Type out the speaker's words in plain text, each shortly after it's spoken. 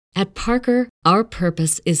At Parker, our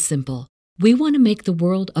purpose is simple. We want to make the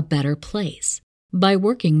world a better place by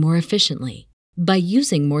working more efficiently, by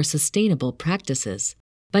using more sustainable practices,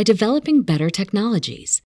 by developing better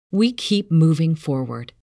technologies. We keep moving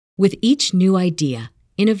forward. With each new idea,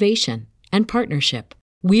 innovation, and partnership,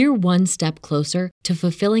 we're one step closer to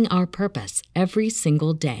fulfilling our purpose every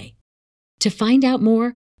single day. To find out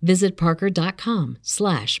more, visit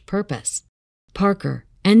parker.com/purpose. Parker,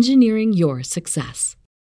 engineering your success.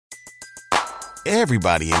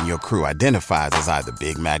 Everybody in your crew identifies as either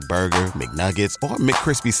Big Mac Burger, McNuggets, or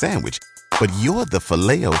McCrispy Sandwich. But you're the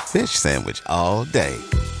Filet-O-Fish Sandwich all day.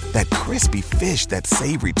 That crispy fish, that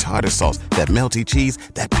savory tartar sauce, that melty cheese,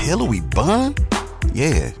 that pillowy bun.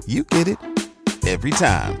 Yeah, you get it. Every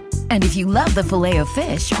time. And if you love the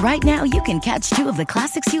Filet-O-Fish, right now you can catch two of the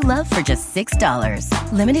classics you love for just $6.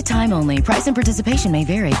 Limited time only. Price and participation may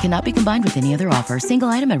vary. Cannot be combined with any other offer. Single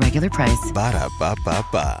item at regular price.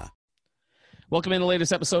 Ba-da-ba-ba-ba. Welcome in the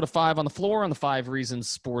latest episode of 5 on the Floor on the 5 Reasons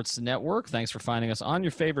Sports Network. Thanks for finding us on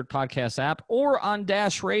your favorite podcast app or on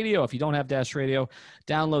Dash Radio. If you don't have Dash Radio,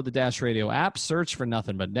 download the Dash Radio app, search for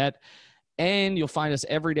Nothing But Net, and you'll find us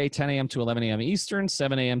every day 10 a.m. to 11 a.m. Eastern,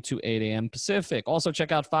 7 a.m. to 8 a.m. Pacific. Also,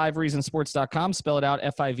 check out 5reasonsports.com. Spell it out,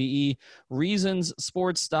 F-I-V-E,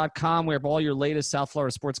 reasonsports.com. We have all your latest South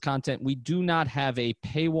Florida sports content. We do not have a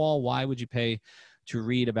paywall. Why would you pay to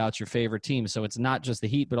read about your favorite team? So it's not just the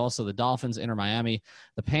Heat, but also the Dolphins, Inter Miami,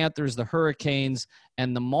 the Panthers, the Hurricanes,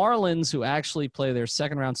 and the Marlins, who actually play their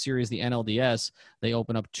second-round series, the NLDS. They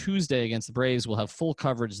open up Tuesday against the Braves. We'll have full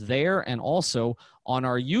coverage there, and also on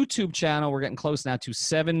our YouTube channel. We're getting close now to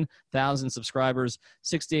 7,000 subscribers.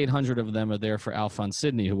 6,800 of them are there for Alphonse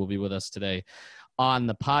Sidney, who will be with us today on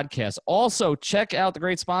the podcast. Also, check out the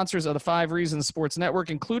great sponsors of the 5 Reasons Sports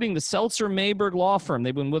Network, including the Seltzer Mayberg Law Firm.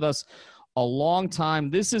 They've been with us a long time.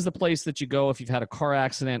 This is the place that you go if you've had a car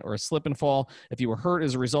accident or a slip and fall. If you were hurt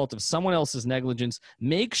as a result of someone else's negligence,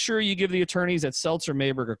 make sure you give the attorneys at Seltzer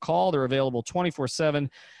Mayberg a call. They're available 24/7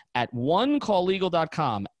 at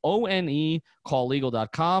onecalllegal.com, O-N-E,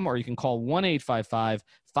 calllegal.com, or you can call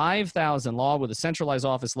 1-855-5000-LAW with a centralized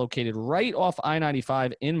office located right off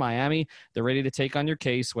I-95 in Miami. They're ready to take on your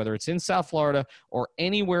case, whether it's in South Florida or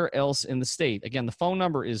anywhere else in the state. Again, the phone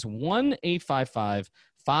number is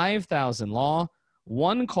 1-855-5000-LAW,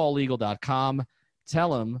 onecalllegal.com.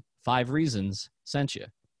 Tell them 5 Reasons sent you.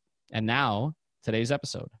 And now, today's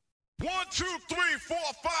episode. 1, 2, 3, 4,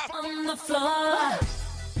 5 On the floor.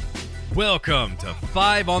 Welcome to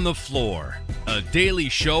 5 on the Floor, a daily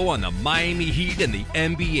show on the Miami Heat and the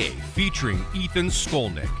NBA featuring Ethan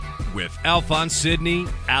Skolnick with Alphonse Sidney,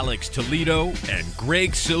 Alex Toledo, and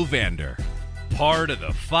Greg Sylvander. Part of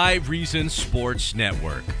the 5 Reasons Sports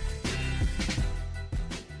Network.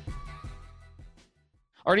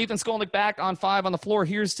 All right, Ethan Skolnick back on 5 on the Floor.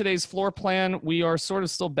 Here's today's floor plan. We are sort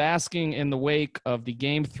of still basking in the wake of the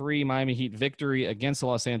Game 3 Miami Heat victory against the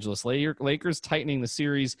Los Angeles Lakers, tightening the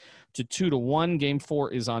series to 2-1. Game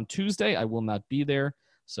 4 is on Tuesday. I will not be there,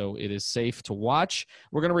 so it is safe to watch.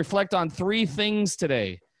 We're going to reflect on 3 things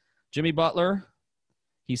today. Jimmy Butler,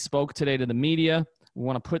 he spoke today to the media. We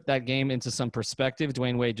want to put that game into some perspective.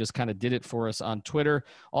 Dwayne Wade just kind of did it for us on Twitter.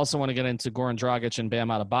 Also want to get into Goran Dragic and Bam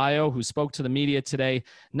Adebayo, who spoke to the media today,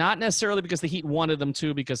 not necessarily because the Heat wanted them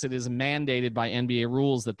to, because it is mandated by NBA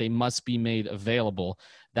rules that they must be made available.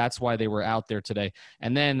 That's why they were out there today.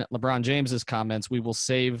 And then LeBron James's comments, we will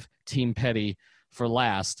save Team Petty for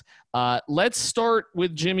last. Let's start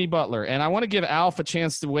with Jimmy Butler. And I want to give Alf a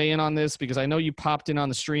chance to weigh in on this because I know you popped in on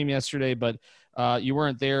the stream yesterday, but you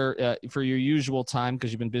weren't there for your usual time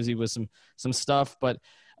because you've been busy with some stuff. But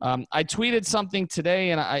I tweeted something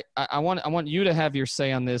today, and I want you to have your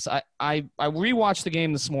say on this. I rewatched the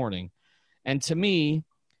game this morning, and to me,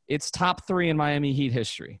 it's top 3 in Miami Heat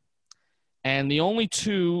history. And the only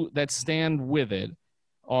 2 that stand with it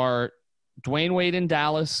are Dwayne Wade in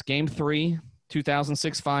Dallas, Game 3,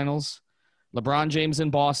 2006 Finals, LeBron James in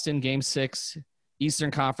Boston, Game 6, Eastern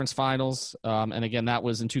Conference Finals, and again, that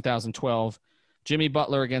was in 2012. Jimmy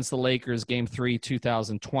Butler against the Lakers, Game 3,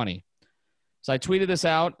 2020. So I tweeted this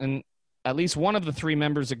out, and at least one of the 3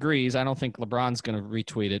 members agrees. I don't think LeBron's going to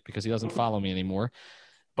retweet it because he doesn't follow me anymore.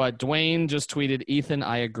 But Dwayne just tweeted, Ethan,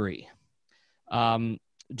 I agree.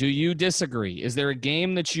 Do you disagree? Is there a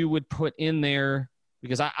game that you would put in there?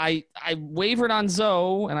 Because I wavered on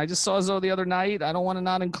Zoe, and I just saw Zoe the other night. I don't want to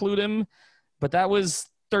not include him, but that was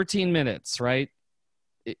 13 minutes, right?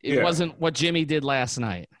 It wasn't what Jimmy did last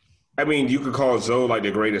night. I mean, you could call Zoe like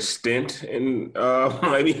the greatest stint in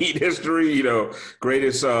Miami Heat history,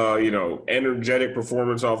 greatest, energetic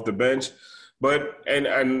performance off the bench. But,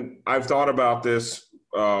 and I've thought about this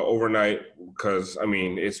overnight because, I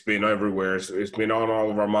mean, it's been everywhere. It's been on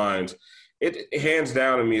all of our minds. It hands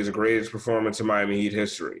down to me is the greatest performance in Miami Heat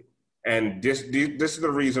history. And this is the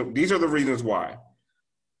reason. These are the reasons why.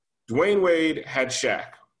 Dwayne Wade had Shaq.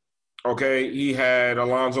 Okay, he had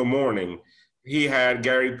Alonzo Mourning. He had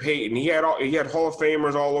Gary Payton. He had Hall of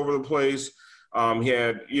Famers all over the place. He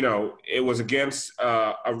had, it was against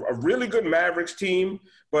a really good Mavericks team,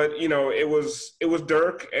 but it was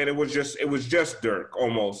Dirk, and it was just Dirk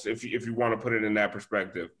almost, if you want to put it in that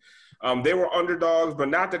perspective. They were underdogs, but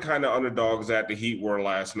not the kind of underdogs that the Heat were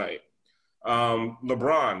last night.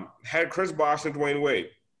 LeBron had Chris Bosh and Dwayne Wade.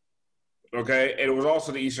 Okay, and it was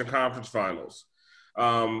also the Eastern Conference Finals.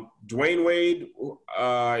 Dwayne Wade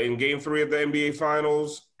in Game 3 of the NBA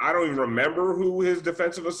Finals, I don't even remember who his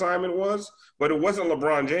defensive assignment was, but it wasn't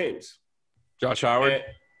LeBron James. Josh Howard?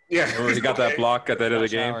 Remember he got that block at the end of the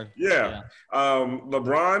game? Howard. Yeah.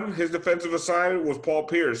 LeBron, his defensive assignment was Paul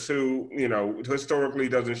Pierce, who, historically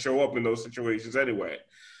doesn't show up in those situations anyway.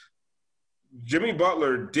 Jimmy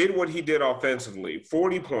Butler did what he did offensively,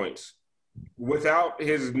 40 points, without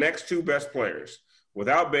his next two best players,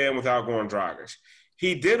 without Bam, without Goran Dragic.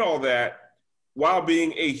 He did all that while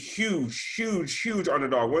being a huge, huge, huge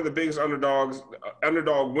underdog, one of the biggest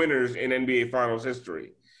underdog winners in NBA Finals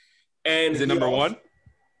history. And is it number one?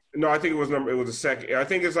 No, I think it was a second. I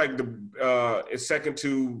think it's like it's second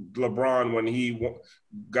to LeBron when he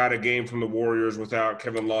got a game from the Warriors without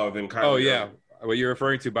Kevin Love and Kyrie. Oh, yeah. What you're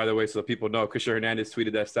referring to, by the way, so people know, Christian Hernandez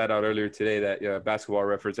tweeted that stat out earlier today that Basketball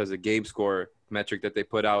Reference has a game score metric that they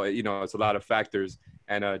put out. It's a lot of factors.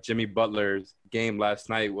 And Jimmy Butler's game last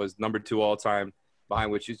night was number 2 all time, behind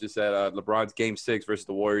what you just said, LeBron's Game 6 versus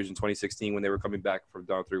the Warriors in 2016 when they were coming back from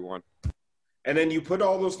down 3-1. And then you put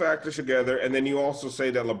all those factors together, and then you also say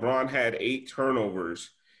that LeBron had 8 turnovers,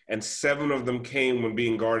 and 7 of them came when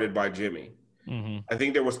being guarded by Jimmy. Mm-hmm. I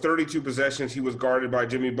think there was 32 possessions he was guarded by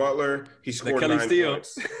Jimmy Butler. He scored 9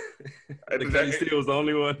 points. The Kelly Steele was the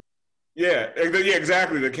only one. Yeah,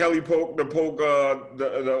 exactly. The Kelly poke, the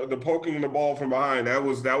poking the ball from behind. That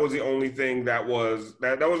was the only thing that was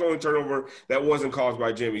the only turnover that wasn't caused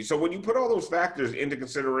by Jimmy. So when you put all those factors into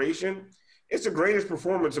consideration, it's the greatest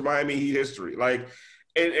performance in Miami Heat history. Like,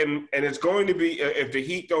 and it's going to be, if the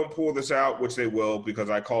Heat don't pull this out, which they will, because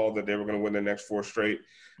I called that they were going to win the next 4 straight.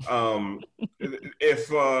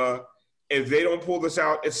 If they don't pull this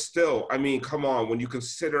out, it's still, I mean, come on, when you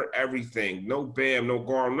consider everything, no Bam, no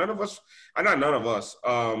Goran, none of us,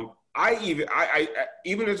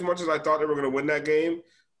 even as much as I thought they were going to win that game,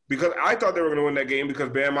 because I thought they were going to win that game because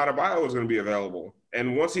Bam Adebayo was going to be available.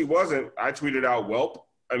 And once he wasn't, I tweeted out, welp.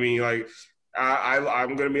 I mean, like,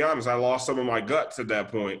 I'm going to be honest, I lost some of my guts at that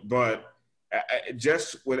point. But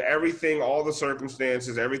just with everything, all the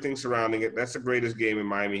circumstances, everything surrounding it, that's the greatest game in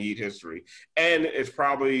Miami Heat history. And it's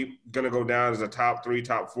probably going to go down as a top 3,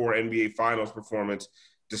 top 4 NBA Finals performance,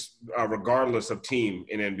 just regardless of team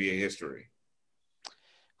in NBA history.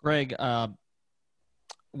 Greg,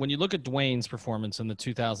 when you look at Dwayne's performance in the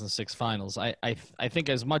 2006 Finals, I think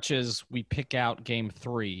as much as we pick out Game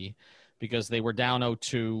 3 because they were down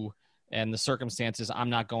 0-2 and the circumstances, I'm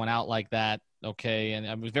not going out like that. Okay, and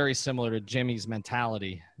it was very similar to Jimmy's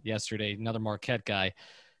mentality yesterday, another Marquette guy.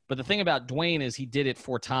 But the thing about Dwayne is he did it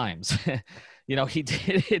 4 times. He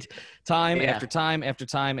did it time after time after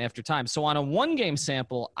time after time. So on a 1-game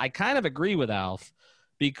sample, I kind of agree with Alf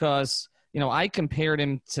because, I compared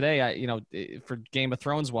him today, for Game of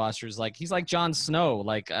Thrones watchers, like he's like Jon Snow.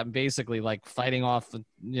 Like I'm basically like fighting off,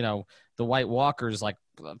 the White Walkers, like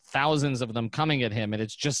thousands of them coming at him. And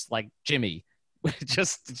it's just like Jimmy. It's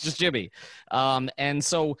just Jimmy. And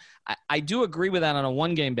so I do agree with that on a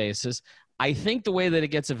 1-game basis. I think the way that it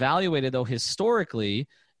gets evaluated, though, historically,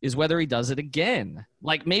 is whether he does it again.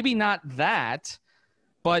 Like maybe not that,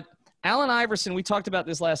 but Allen Iverson, we talked about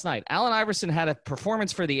this last night. Allen Iverson had a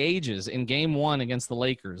performance for the ages in Game 1 against the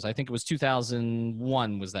Lakers. I think it was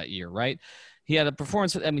 2001 was that year, right? He had a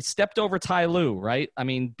performance, stepped over Ty Lue, right?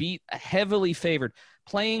 Beat heavily favored.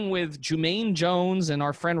 Playing with Jermaine Jones and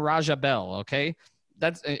our friend Raja Bell, okay?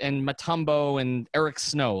 And Mutombo and Eric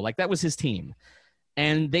Snow. Like, that was his team.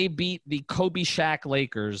 And they beat the Kobe Shaq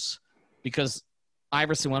Lakers because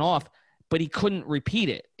Iverson went off, but he couldn't repeat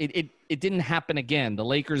it. It didn't happen again. The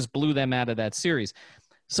Lakers blew them out of that series.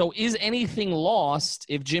 So is anything lost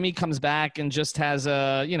if Jimmy comes back and just has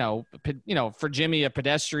a, for Jimmy, a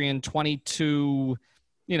pedestrian 22,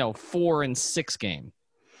 4-6 game?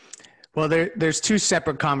 Well, there's 2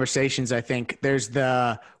 separate conversations, I think. There's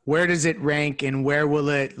the where does it rank and where will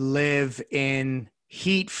it live in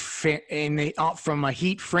from a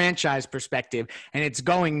Heat franchise perspective, and it's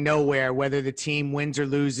going nowhere, whether the team wins or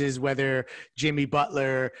loses, whether Jimmy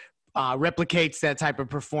Butler replicates that type of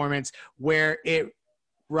performance, where it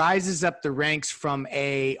rises up the ranks from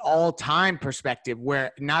a all-time perspective,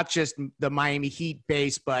 where not just the Miami Heat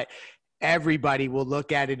base, but everybody will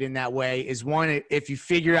look at it in that way. Is one, if you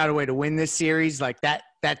figure out a way to win this series, like that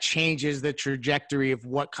changes the trajectory of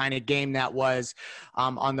what kind of game that was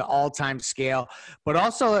on the all-time scale. But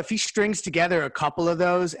also, if he strings together a couple of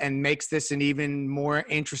those and makes this an even more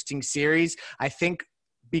interesting series, I think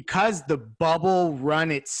because the bubble run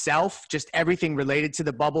itself, just everything related to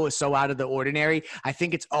the bubble is so out of the ordinary, I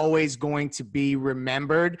think it's always going to be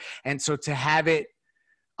remembered. And so to have it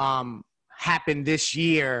happen this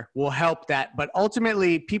year will help that. But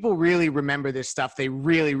ultimately, people really remember this stuff. They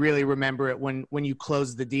really, really remember it when you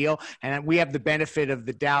close the deal. And we have the benefit of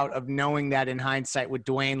the doubt of knowing that in hindsight with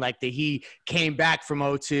Dwayne, like that he came back from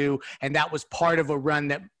 0-2, and that was part of a run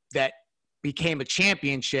that became a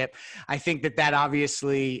championship. I think that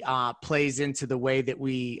obviously plays into the way that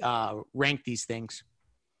we rank these things.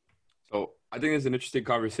 So I think it's an interesting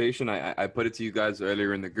conversation. I put it to you guys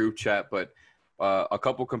earlier in the group chat, but a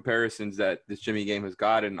couple comparisons that this Jimmy game has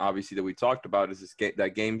got, and obviously that we talked about, is this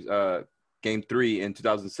game 3 in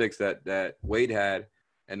 2006 that Wade had,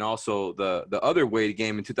 and also the other Wade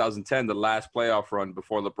game in 2010, the last playoff run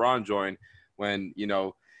before LeBron joined, when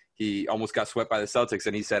he almost got swept by the Celtics,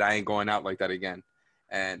 and he said, "I ain't going out like that again."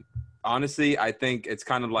 And honestly, I think it's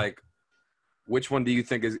kind of like, which one do you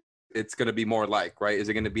think it's going to be more like, right? Is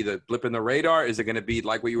it going to be the blip in the radar? Is it going to be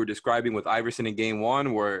like what you were describing with Iverson in game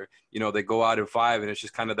 1, where, they go out in 5 and it's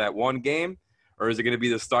just kind of that one game? Or is it going to be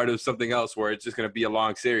the start of something else where it's just going to be a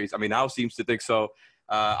long series? I mean, Al seems to think so.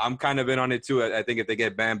 I'm kind of in on it too. I think if they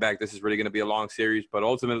get Bam back, this is really going to be a long series. But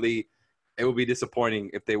ultimately, it would be disappointing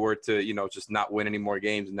if they were to, just not win any more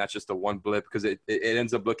games, and that's just a one blip, because it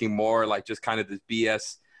ends up looking more like just kind of this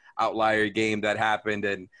BS outlier game that happened.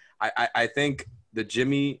 And I think the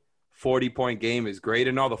Jimmy 40-point game is great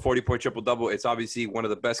and all, the 40-point triple-double. It's obviously one of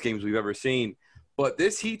the best games we've ever seen. But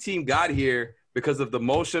this Heat team got here because of the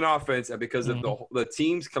motion offense and because of the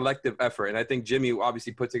team's collective effort. And I think Jimmy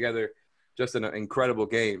obviously put together just an incredible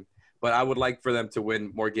game. But I would like for them to win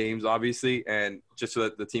more games, obviously, and just so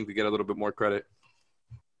that the team could get a little bit more credit.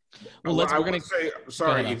 Well, just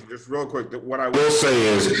real quick. What I will say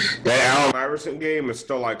is that Allen Iverson game is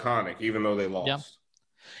still iconic, even though they lost. Yeah.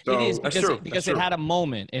 So, it is because it had a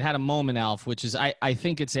moment. It had a moment, Alf, which is I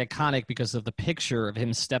think it's iconic because of the picture of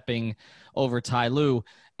him stepping over Ty Lue.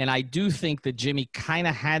 And I do think that Jimmy kind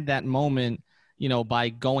of had that moment, by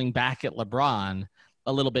going back at LeBron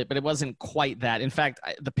a little bit, but it wasn't quite that. In fact,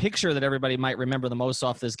 the picture that everybody might remember the most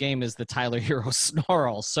off this game is the Tyler Hero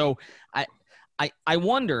snarl. So I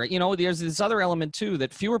wonder, there's this other element too,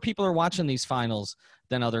 that fewer people are watching these finals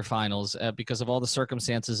than other finals because of all the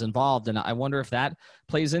circumstances involved. And I wonder if that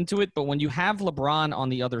plays into it. But when you have LeBron on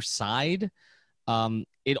the other side,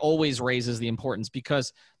 it always raises the importance,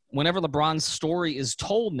 because whenever LeBron's story is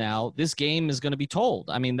told now, this game is going to be told.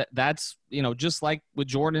 I mean, that's, just like with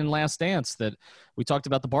Jordan Last Dance that we talked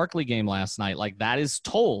about, the Barkley game last night, like that is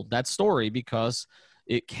told, that story, because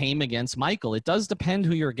it came against Michael. It does depend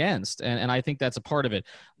who you're against, and I think that's a part of it.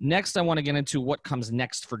 Next, I want to get into what comes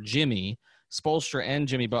next for Jimmy. Spoelstra and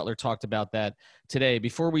Jimmy Butler talked about that today.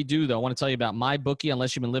 Before we do, though, I want to tell you about MyBookie.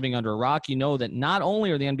 Unless you've been living under a rock, you know that not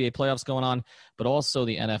only are the NBA playoffs going on, but also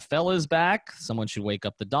the NFL is back. Someone should wake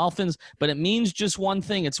up the Dolphins. But it means just one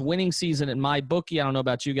thing. It's winning season at MyBookie. I don't know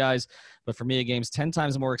about you guys, but for me, a game's 10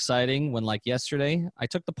 times more exciting when, like yesterday, I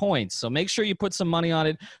took the points. So make sure you put some money on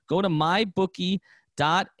it. Go to MyBookie.ag,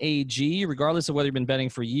 regardless of whether you've been betting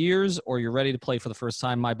for years or you're ready to play for the first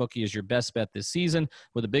time. MyBookie is your best bet this season.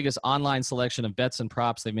 With the biggest online selection of bets and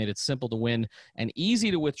props, they've made it simple to win and easy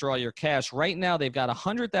to withdraw your cash. Right now, they've got a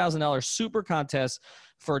 $100,000 super contest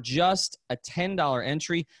for just a $10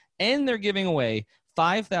 entry, and they're giving away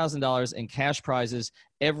 $5,000 in cash prizes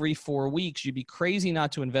every 4 weeks. You'd be crazy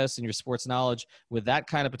not to invest in your sports knowledge with that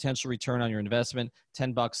kind of potential return on your investment.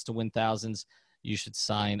 $10 to win thousands. You should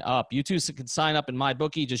sign up. You too can sign up in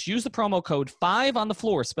MyBookie. Just use the promo code 5 on the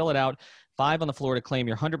floor. Spell it out, 5 on the floor, to claim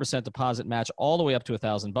your 100% deposit match all the way up to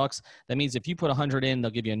 $1,000. That means if you put 100 in, they'll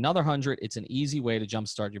give you another 100. It's an easy way to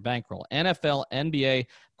jumpstart your bankroll. NFL, NBA, of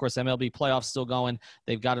course, MLB playoffs still going.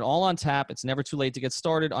 They've got it all on tap. It's never too late to get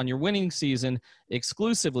started on your winning season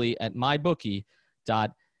exclusively at MyBookie.ag.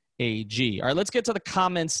 All right, let's get to the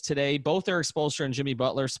comments today. Both Eric Spoelstra and Jimmy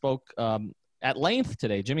Butler spoke at length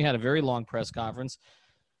today. Jimmy had a very long press conference.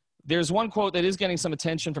 There's one quote that is getting some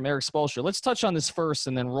attention from Eric Spoelstra. Let's touch on this first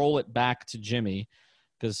and then roll it back to Jimmy.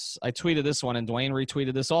 because I tweeted this one and Dwayne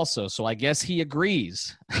retweeted this also. So I guess he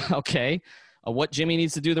agrees, okay, what Jimmy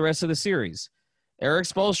needs to do the rest of the series. Eric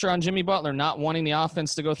Spoelstra on Jimmy Butler not wanting the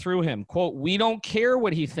offense to go through him. Quote, "We don't care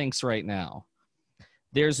what he thinks right now.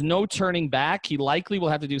 There's no turning back. He likely will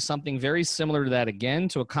have to do something very similar to that again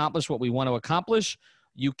to accomplish what we want to accomplish.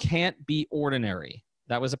 You can't be ordinary."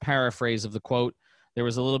 That was a paraphrase of the quote. There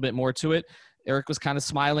was a little bit more to it. Eric was kind of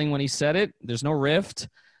smiling when he said it. There's no rift.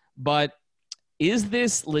 But is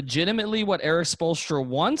this legitimately what Eric Spoelstra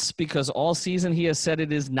wants? Because all season he has said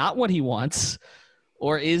it is not what he wants.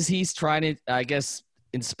 Or is he trying to, I guess,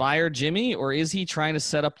 inspire Jimmy? Or is he trying to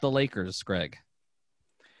set up the Lakers, Greg?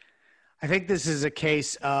 I think this is a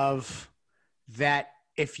case of that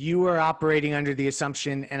if you are operating under the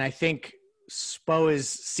assumption, and I think Spo is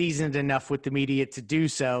seasoned enough with the media to do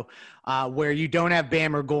so, where you don't have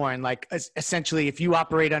Bam or Goran. Like, essentially, if you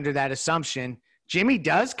operate under that assumption, Jimmy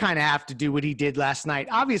does kind of have to do what he did last night.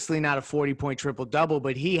 Obviously not a 40-point triple-double,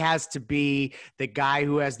 but he has to be the guy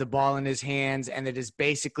who has the ball in his hands and that is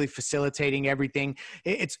basically facilitating everything.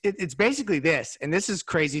 It's basically this, and this is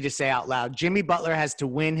crazy to say out loud. Jimmy Butler has to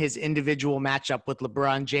win his individual matchup with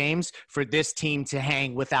LeBron James for this team to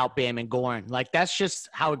hang without Bam and Goran. Like, that's just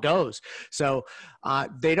how it goes. So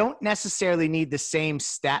they don't necessarily need the same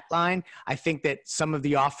stat line. I think that some of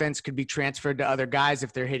the offense could be transferred to other guys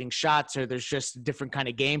if they're hitting shots or there's just a different kind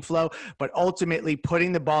of game flow. But ultimately,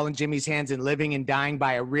 putting the ball in Jimmy's hands and living and dying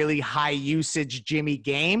by a really high usage Jimmy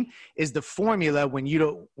game is the formula when you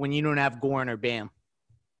don't have Goran or Bam.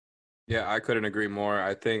 Yeah, I couldn't agree more.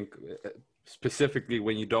 I think specifically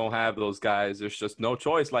when you don't have those guys, there's just no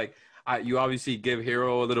choice. Like, you obviously give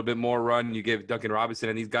Hero a little bit more run. You give Duncan Robinson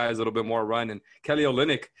and these guys a little bit more run. And Kelly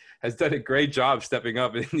Olynyk has done a great job stepping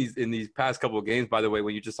up in these past couple of games, by the way,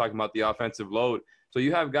 when you're just talking about the offensive load. So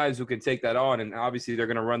you have guys who can take that on, and obviously they're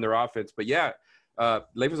going to run their offense. But, yeah,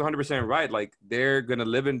 Leif was 100% right. Like, they're going to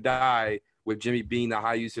live and die with Jimmy being the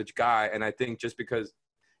high-usage guy. And I think just because,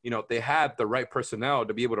 they have the right personnel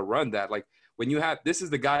to be able to run that. Like, when you have – these are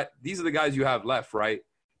the guys you have left, right?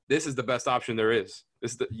 This is the best option there is.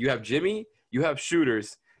 You have Jimmy, you have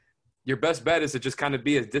shooters. Your best bet is to just kind of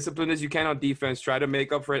be as disciplined as you can on defense, try to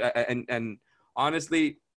make up for it, and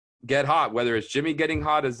honestly get hot, whether it's Jimmy getting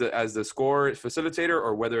hot as the scorer facilitator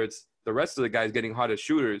or whether it's the rest of the guys getting hot as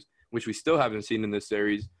shooters, which we still haven't seen in this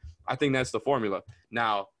series. I think that's the formula.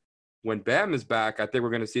 Now, when Bam is back, I think we're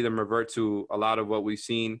going to see them revert to a lot of what we've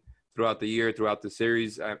seen throughout the year, throughout the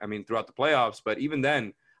series, throughout the playoffs. But even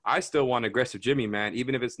then, I still want aggressive Jimmy, man.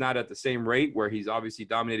 Even if it's not at the same rate where he's obviously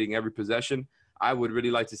dominating every possession, I would really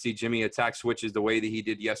like to see Jimmy attack switches the way that he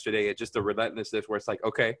did yesterday. It's just a relentlessness where it's like,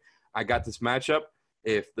 okay, I got this matchup.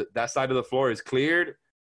 If that side of the floor is cleared,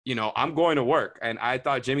 I'm going to work. And I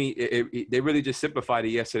thought Jimmy, they really just simplified it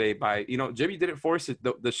yesterday by, Jimmy didn't force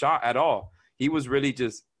the shot at all. He was really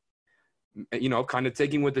just, kind of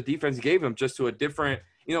taking what the defense gave him just to a different,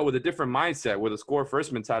 with a different mindset, with a score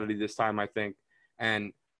first mentality this time, I think.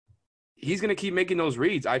 And he's going to keep making those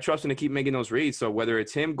reads. I trust him to keep making those reads. So whether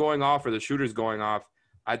it's him going off or the shooters going off,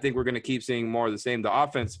 I think we're going to keep seeing more of the same. The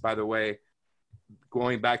offense, by the way,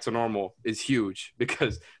 going back to normal is huge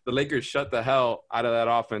because the Lakers shut the hell out of that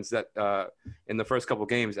offense that in the first couple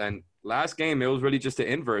games. And last game, it was really just the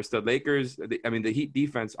inverse. The Lakers, the Heat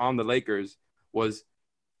defense on the Lakers was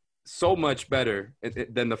so much better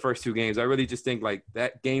than the first two games. I really just think like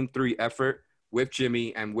that game 3 effort with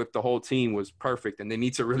Jimmy and with the whole team was perfect. And they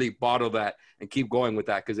need to really bottle that and keep going with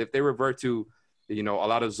that. Because if they revert to, a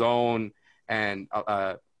lot of zone and,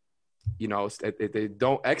 if they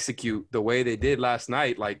don't execute the way they did last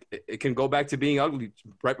night, like it can go back to being ugly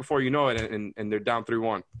right before you know it. And they're down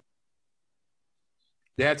 3-1.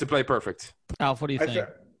 They had to play perfect. Alf, what do you think?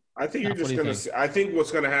 I think you're just going to – I think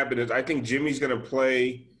what's going to happen is I think Jimmy's going to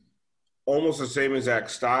play – almost the same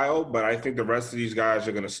exact style, but I think the rest of these guys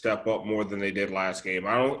are going to step up more than they did last game.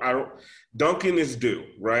 I don't. Duncan is due,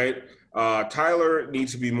 right? Tyler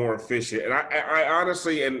needs to be more efficient, and I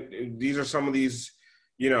honestly, and these are some of these,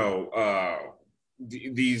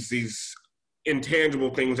 these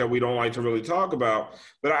intangible things that we don't like to really talk about.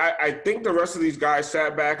 But I think the rest of these guys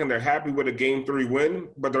sat back and they're happy with a Game 3 win,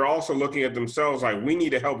 but they're also looking at themselves like, we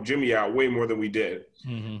need to help Jimmy out way more than we did,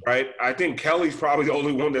 right? I think Kelly's probably the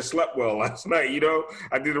only one that slept well last night,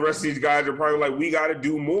 I think the rest of these guys are probably like, we got to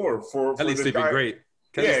do more for Kelly's sleeping great.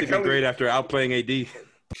 Kelly's sleeping great after outplaying AD.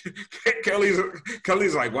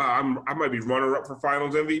 Kelly's like, wow, I might be runner up for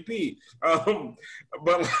Finals MVP.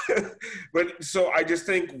 But so I just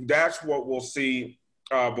think that's what we'll see.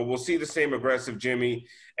 But we'll see the same aggressive Jimmy.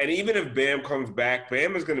 And even if Bam comes back,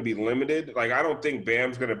 Bam is going to be limited. Like, I don't think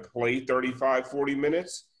Bam's going to play 35, 40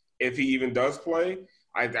 minutes if he even does play.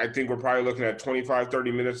 I think we're probably looking at 25,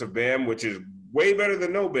 30 minutes of Bam, which is way better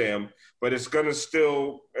than no Bam, but it's going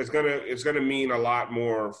to mean a lot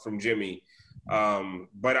more from Jimmy.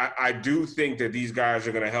 But I do think that these guys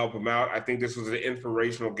are going to help him out. I think this was an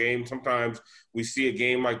inspirational game. Sometimes we see a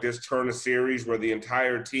game like this turn a series where the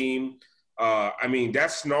entire team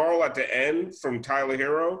that snarl at the end from Tyler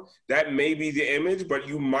Hero, that may be the image, but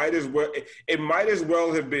it might as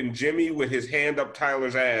well have been Jimmy with his hand up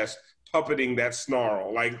Tyler's ass puppeting that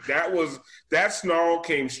snarl. Like that snarl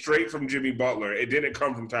came straight from Jimmy Butler. It didn't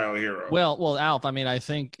come from Tyler Hero. Well, Alf, I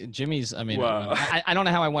think Jimmy's, Wow. I don't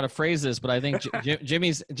know how I want to phrase this, but I think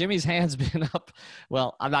Jimmy's hand's been up.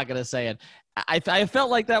 Well, I'm not going to say it. I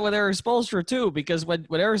felt like that with Eric Spoelstra too, because when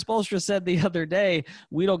Eric Spoelstra said the other day,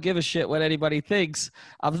 we don't give a shit what anybody thinks,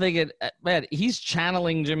 I'm thinking, man, he's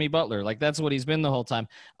channeling Jimmy Butler. Like that's what he's been the whole time.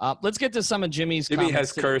 Let's get to some of Jimmy's Jimmy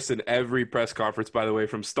comments. has cursed in every press conference, by the way,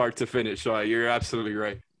 from start to finish. So you're absolutely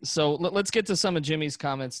right. So let's get to some of Jimmy's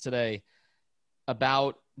comments today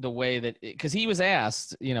about the way that, because he was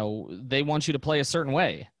asked, they want you to play a certain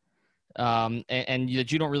way. And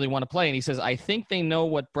that you don't really want to play. And he says, I think they know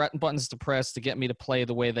what buttons to press to get me to play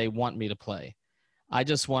the way they want me to play. I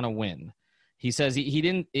just want to win. He says he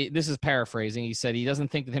didn't, this is paraphrasing. He said he doesn't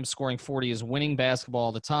think that him scoring 40 is winning basketball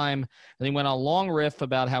all the time. And he went on a long riff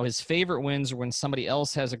about how his favorite wins are when somebody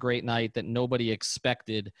else has a great night that nobody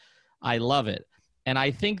expected. I love it. And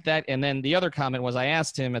I think that, and then the other comment was, I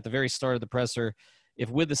asked him at the very start of the presser, if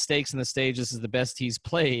with the stakes and the stage, this is the best he's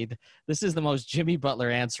played. This is the most Jimmy Butler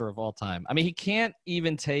answer of all time. I mean, he can't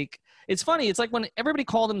even take – it's funny. It's like when everybody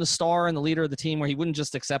called him the star and the leader of the team where he wouldn't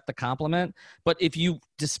just accept the compliment. But if you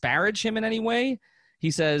disparage him in any way,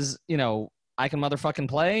 he says, I can motherfucking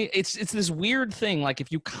play. It's this weird thing. Like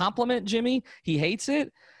if you compliment Jimmy, he hates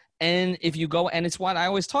it. And if you go – and it's what I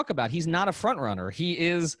always talk about. He's not a front runner.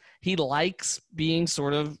 He likes being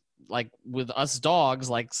sort of – like with us dogs,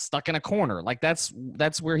 like stuck in a corner. Like that's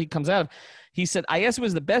where he comes out of. He said, I asked him,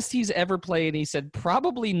 was the best he's ever played. And he said,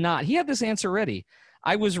 probably not. He had this answer ready.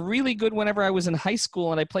 I was really good whenever I was in high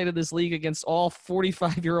school and I played in this league against all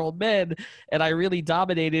 45-year-old men and I really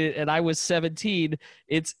dominated it and I was 17.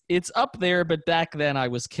 It's up there, but back then I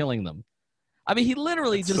was killing them. I mean, he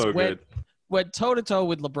literally just went toe-to-toe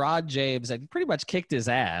with LeBron James and pretty much kicked his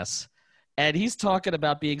ass. And he's talking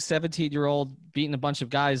about being 17-year-old, beating a bunch of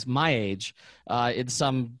guys my age in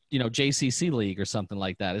some, JCC league or something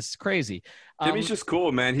like that. It's crazy. Jimmy's just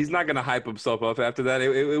cool, man. He's not going to hype himself up after that.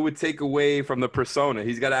 It would take away from the persona.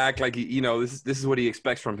 He's got to act like this is what he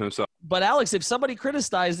expects from himself. But Alex, if somebody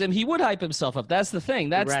criticized him, he would hype himself up. That's the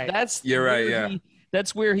thing. You're right. Yeah.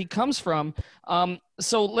 That's where he comes from.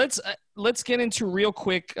 So let's get into real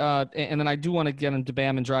quick, and then I do want to get into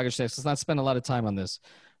Bam and Dragic next. Let's not spend a lot of time on this.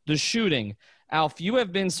 The shooting. Alf, you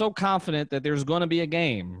have been so confident that there's going to be a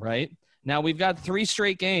game, right? Now, we've got 3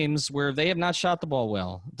 straight games where they have not shot the ball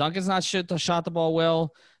well. Duncan's not shot the ball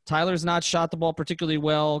well. Tyler's not shot the ball particularly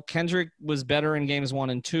well. Kendrick was better in games 1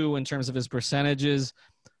 and 2 in terms of his percentages.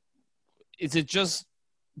 Is it just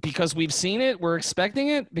because we've seen it, we're expecting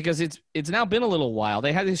it? Because it's now been a little while.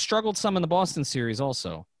 They struggled some in the Boston series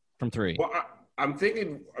also from 3. Well, I'm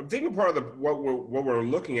thinking part of what we're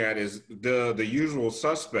looking at is the usual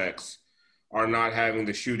suspects are not having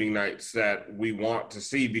the shooting nights that we want to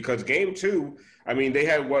see, because game 2, they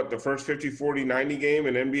had the first 50, 40, 90 game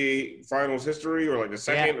in NBA finals history, or like the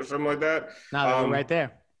second or something like that. No, right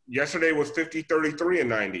there. Yesterday was 50, 33 and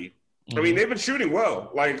 90. Mm-hmm. They've been shooting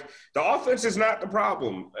well. Like the offense is not the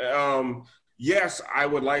problem. Yes, I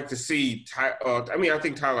would like to see I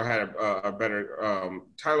think Tyler had a better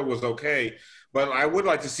Tyler was okay, but I would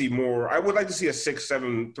like to see more. I would like to see a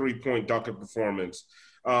 6-7 3-point Duncan performance.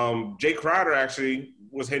 Jay Crowder actually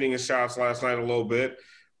was hitting his shots last night a little bit,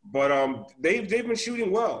 but they've been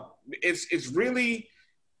shooting well. It's really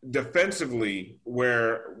defensively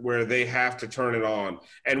where they have to turn it on.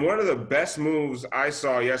 And one of the best moves I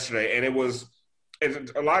saw yesterday, and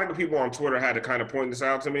a lot of the people on Twitter had to kind of point this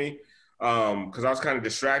out to me, because I was kind of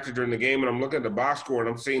distracted during the game, and I'm looking at the box score and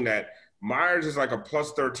I'm seeing that Myers is like a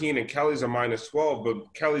plus 13 and Kelly's a minus 12,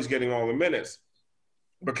 but Kelly's getting all the minutes.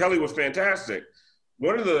 But Kelly was fantastic.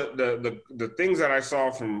 One of the things that I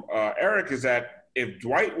saw from Eric is that if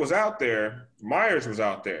Dwight was out there, Myers was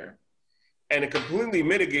out there. And it completely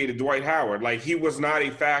mitigated Dwight Howard. Like, he was not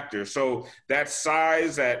a factor. So that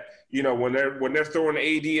size that, when they're throwing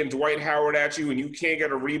AD and Dwight Howard at you and you can't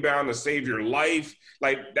get a rebound to save your life,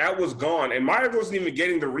 like, that was gone. And Myers wasn't even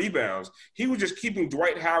getting the rebounds. He was just keeping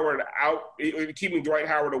Dwight Howard out, keeping Dwight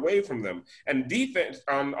Howard away from them. And defense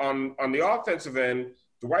on the offensive end,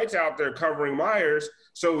 Dwight's out there covering Myers.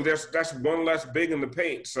 So that's one less big in the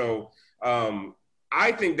paint. So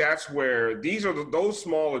I think that's where those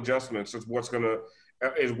small adjustments is what's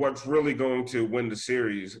really going to win the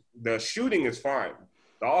series. The shooting is fine.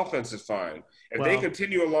 The offense is fine. If they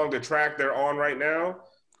continue along the track they're on right now,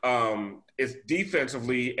 it's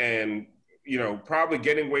defensively and, probably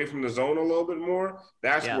getting away from the zone a little bit more.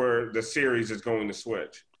 That's where the series is going to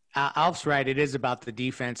switch. Alf's right. It is about the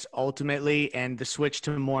defense ultimately, and the switch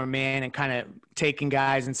to more man and kind of taking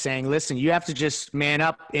guys and saying, listen, you have to just man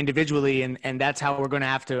up individually, and that's how we're going to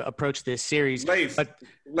have to approach this series. Leif,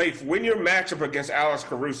 win your matchup against Alex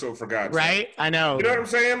Caruso, for God's sake. Right? I know. You know what I'm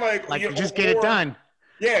saying? Like just get it done.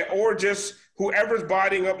 Yeah, or just whoever's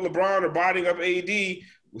biding up LeBron or biding up AD,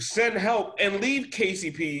 send help and leave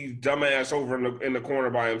KCP's dumbass over in the corner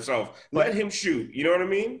by himself. Let him shoot. You know what I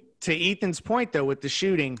mean? To Ethan's point, though, with the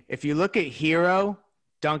shooting, if you look at Hero,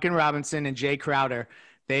 Duncan Robinson, and Jay Crowder,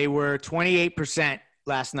 they were 28%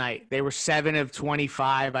 last night. They were 7 of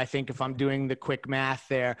 25, I think, if I'm doing the quick math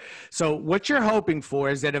there. So what you're hoping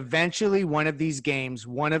for is that eventually one of these games,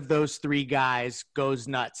 one of those 3 guys goes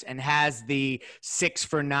nuts and has the 6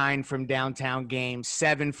 for 9 from downtown game,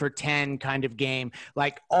 7 for 10 kind of game.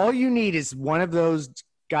 Like, all you need is one of those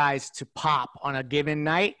guys to pop on a given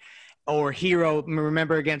night. Or Hero,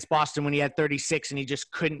 remember against Boston when he had 36 and he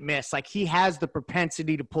just couldn't miss. Like, he has the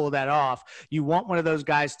propensity to pull that off. You want one of those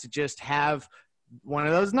guys to just have one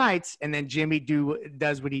of those nights, and then Jimmy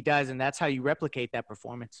does what he does, and that's how you replicate that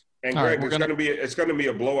performance. And Greg, it's going to be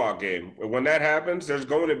a blowout game. When that happens, there's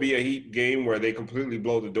going to be a Heat game where they completely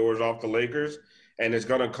blow the doors off the Lakers, and it's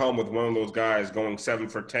going to come with one of those guys going 7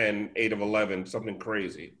 for 10, 8 of 11, something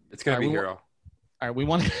crazy. It's going to be Hero. All right, we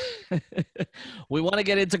want to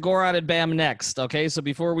get into Goran and Bam next, okay? So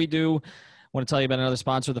before we do, I want to tell you about another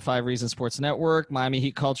sponsor of the 5 Reasons Sports Network. Miami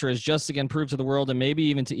Heat culture has just again proved to the world, and maybe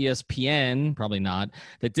even to ESPN, probably not,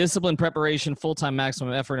 that discipline, preparation, full-time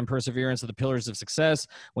maximum effort, and perseverance are the pillars of success.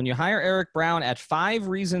 When you hire Eric Brown at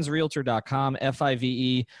 5reasonsrealtor.com,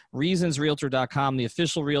 F-I-V-E, reasonsrealtor.com, the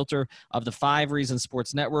official realtor of the 5 Reasons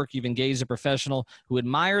Sports Network, you've engaged a professional who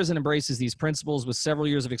admires and embraces these principles with several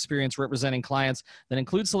years of experience representing clients that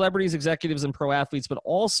include celebrities, executives, and pro athletes, but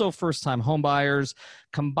also first-time homebuyers,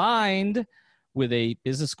 combined with a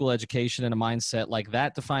business school education and a mindset like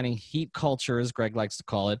that defining Heat culture, as Greg likes to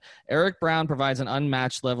call it. Eric Brown provides an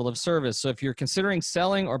unmatched level of service. So if you're considering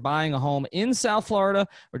selling or buying a home in South Florida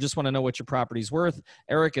or just want to know what your property's worth,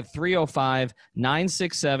 Eric at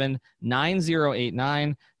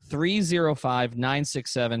 305-967-9089,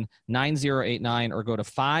 305-967-9089, or go to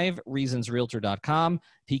 5reasonsrealtor.com.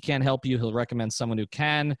 If he can't help you, he'll recommend someone who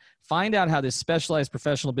can. Find out how this specialized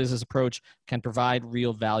professional business approach can provide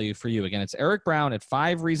real value for you. Again, it's Eric Brown at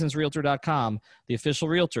 5reasonsrealtor.com, the official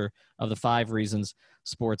realtor of the 5 Reasons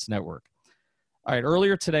Sports Network. All right,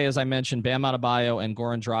 earlier today, as I mentioned, Bam Adebayo and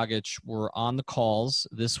Goran Dragic were on the calls.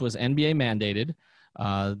 This was NBA mandated.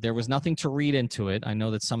 There was nothing to read into it. I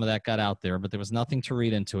know that some of that got out there, but there was nothing to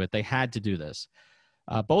read into it. They had to do this.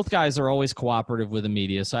 Both guys are always cooperative with the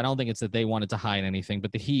media, so I don't think it's that they wanted to hide anything,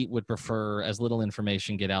 but the Heat would prefer as little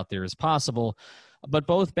information get out there as possible. But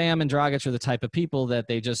both Bam and Dragic are the type of people that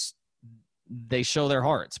they show their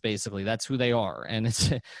hearts, basically. That's who they are. And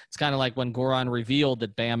it's kind of like when Goran revealed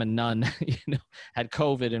that Bam and Nunn had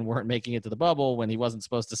COVID and weren't making it to the bubble when he wasn't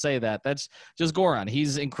supposed to say that. That's just Goran.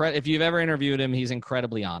 He's incredible. If you've ever interviewed him, he's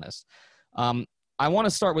incredibly honest. I want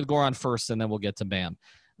to start with Goran first, and then we'll get to Bam.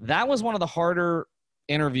 That was one of the harder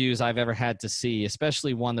interviews I've ever had to see,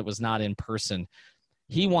 especially one that was not in person.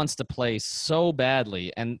 He wants to play so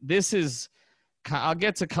badly. And this is, I'll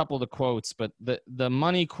get to a couple of the quotes, but the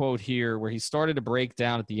money quote here where he started to break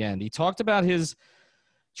down at the end, he talked about his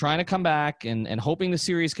trying to come back and hoping the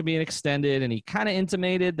series could be extended. And he kind of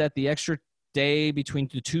intimated that the extra day between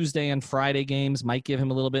the Tuesday and Friday games might give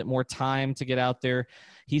him a little bit more time to get out there.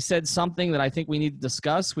 He said something that I think we need to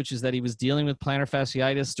discuss, which is that he was dealing with plantar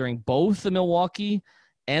fasciitis during both the Milwaukee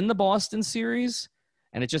and the Boston series,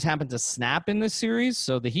 and it just happened to snap in this series.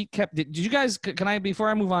 So the Heat kept – did you guys – before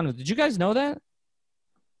I move on, did you guys know that?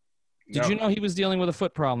 Did you know he was dealing with a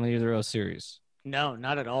foot problem in either of those series? No,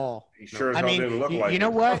 not at all. He sure as hell didn't look like it. You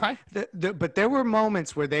know what? But there were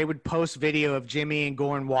moments where they would post video of Jimmy and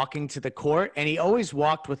Goran walking to the court, and he always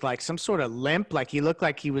walked with like some sort of limp. Like he looked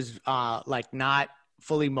like he was like not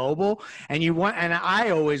fully mobile. And I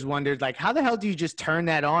always wondered, like, how the hell do you just turn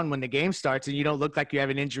that on when the game starts and you don't look like you have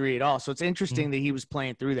an injury at all? So it's interesting that he was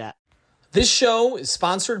playing through that. This show is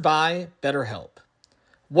sponsored by BetterHelp.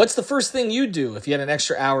 What's the first thing you'd do if you had an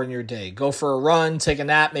extra hour in your day? Go for a run, take a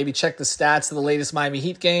nap, maybe check the stats of the latest Miami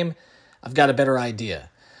Heat game? I've got a better idea.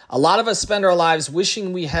 A lot of us spend our lives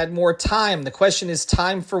wishing we had more time. The question is,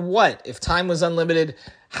 time for what? If time was unlimited,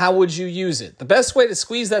 how would you use it? The best way to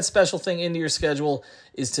squeeze that special thing into your schedule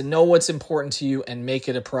is to know what's important to you and make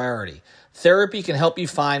it a priority. Therapy can help you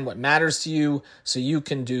find what matters to you so you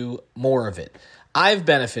can do more of it. I've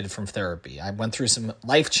benefited from therapy. I went through some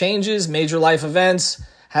life changes, major life events,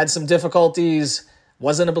 had some difficulties,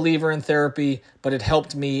 wasn't a believer in therapy, but it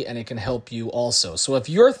helped me and it can help you also. So if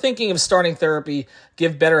you're thinking of starting therapy,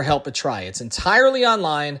 give BetterHelp a try. It's entirely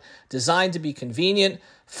online, designed to be convenient,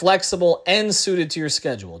 flexible, and suited to your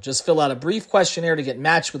schedule. Just fill out a brief questionnaire to get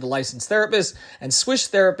matched with a licensed therapist and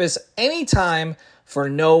switch therapists anytime for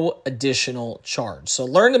no additional charge. So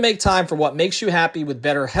learn to make time for what makes you happy with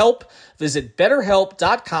BetterHelp. Visit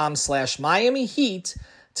betterhelp.com/Miami Heat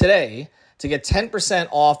today to get 10%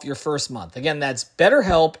 off your first month. Again, that's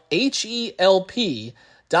BetterHelp,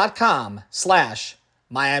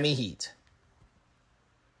 HELP.com/Miami Heat.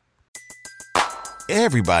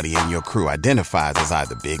 Everybody in your crew identifies as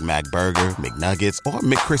either Big Mac Burger, McNuggets, or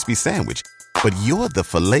McCrispy Sandwich. But you're the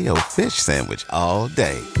Filet-O-Fish Sandwich all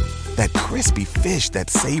day. That crispy fish, that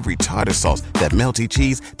savory tartar sauce, that melty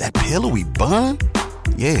cheese, that pillowy bun.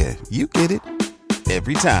 Yeah, you get it.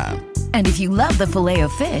 Every time. And if you love the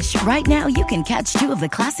Filet-O-Fish, right now you can catch two of the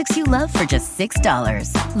classics you love for just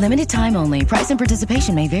 $6. Limited time only. Price and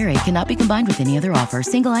participation may vary. Cannot be combined with any other offer.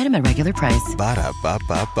 Single item at regular price.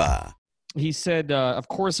 Ba-da-ba-ba-ba. He said, of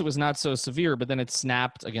course, it was not so severe, but then it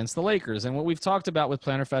snapped against the Lakers. And what we've talked about with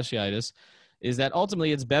plantar fasciitis is that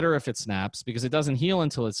ultimately it's better if it snaps because it doesn't heal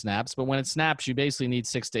until it snaps. But when it snaps, you basically need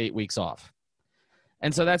 6 to 8 weeks off.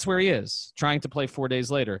 And so that's where he is, trying to play 4 days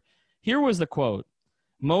later. Here was the quote.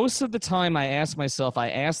 Most of the time I ask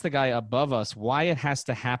the guy above us why it has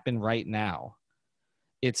to happen right now.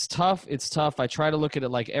 It's tough. I try to look at it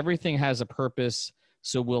like everything has a purpose,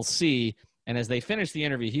 so we'll see. And as they finished the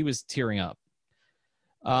interview, he was tearing up.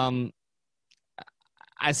 As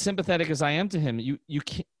sympathetic as I am to him,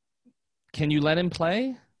 can you let him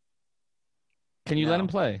play? Can you let him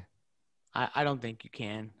play? I don't think you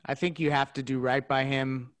can. I think you have to do right by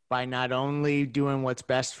him by not only doing what's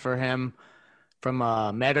best for him from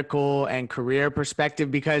a medical and career perspective,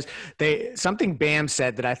 because something Bam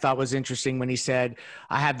said that I thought was interesting when he said,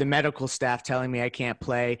 I have the medical staff telling me I can't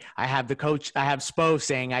play. I have Spo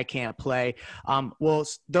saying I can't play. Well,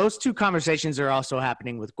 those two conversations are also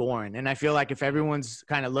happening with Goran. And I feel like if everyone's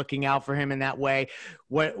kind of looking out for him in that way,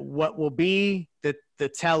 what will be the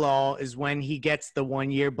tell-all is when he gets the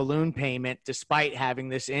 1-year balloon payment despite having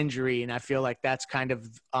this injury. And I feel like that's kind of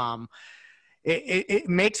it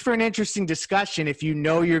makes for an interesting discussion if you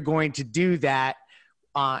know you're going to do that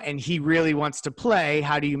and he really wants to play.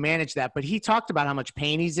 How do you manage that? But he talked about how much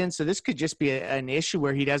pain he's in, so this could just be an issue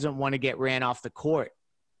where he doesn't want to get ran off the court.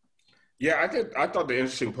 Yeah, I thought the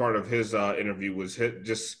interesting part of his interview was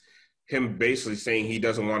just him basically saying he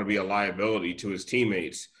doesn't want to be a liability to his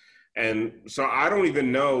teammates. And so I don't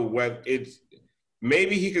even know whether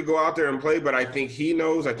maybe he could go out there and play, but I think he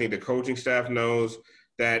knows, I think the coaching staff knows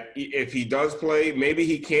that if he does play, maybe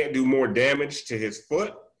he can't do more damage to his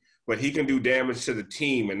foot, but he can do damage to the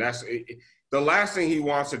team. And that's the last thing he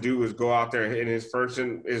wants to do is go out there in his first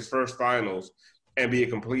finals and be a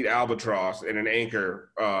complete albatross and an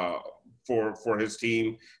anchor for his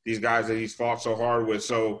team, these guys that he's fought so hard with.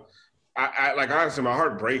 So I honestly, my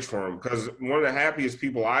heart breaks for him because one of the happiest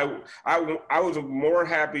people I was more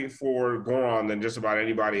happy for Goran than just about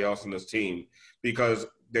anybody else on this team, because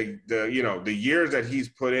the years that he's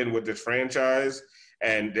put in with this franchise,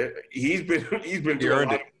 and he's been through a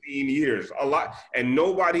lot of lean years, a lot, and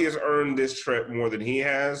nobody has earned this trip more than he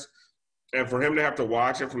has. And for him to have to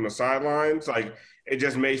watch it from the sidelines, like, it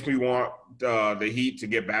just makes me want the Heat to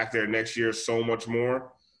get back there next year so much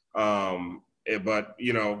more. But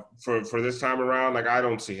for this time around, like, I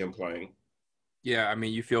don't see him playing. Yeah, I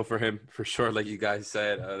mean, you feel for him for sure. Like you guys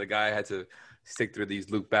said, the guy had to stick through these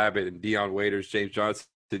Luke Babbitt and Deion Waiters, James Johnson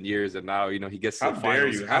years, and now he gets to the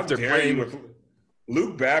finals. How dare you?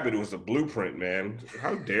 Luke Babbitt was the blueprint, man.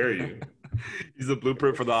 How dare you? He's the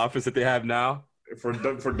blueprint for the offense that they have now. For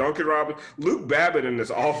Duncan Robinson, Luke Babbitt in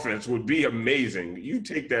this offense would be amazing. You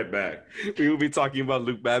take that back. We will be talking about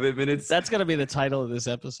Luke Babbitt minutes. That's going to be the title of this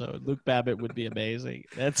episode. Luke Babbitt would be amazing.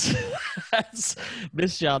 That's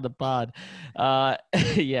Miss you on the pod.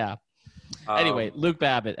 Yeah. Anyway, Luke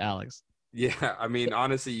Babbitt, Alex. Yeah, I mean,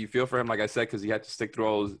 honestly, you feel for him, like I said, because he had to stick through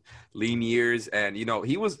all those lean years. And,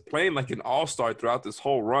 he was playing like an all-star throughout this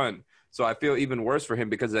whole run. So I feel even worse for him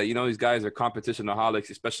because, these guys are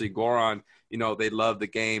competitionaholics, especially Goran. They love the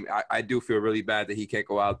game. I do feel really bad that he can't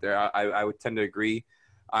go out there. I would tend to agree.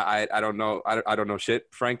 I don't know. I don't know shit,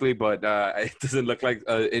 frankly, but it doesn't look like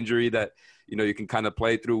an injury that, you can kind of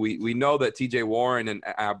play through. We know that TJ Warren and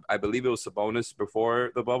I believe it was Sabonis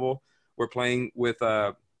before the bubble were playing with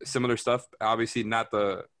similar stuff. Obviously not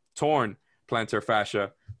the torn plantar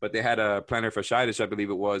fascia, but they had a plantar fasciitis, I believe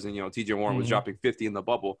it was. And, TJ Warren was dropping 50 in the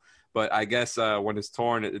bubble. But I guess when it's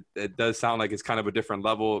torn, it does sound like it's kind of a different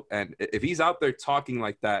level. And if he's out there talking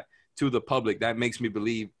like that to the public, that makes me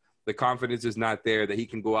believe the confidence is not there, that he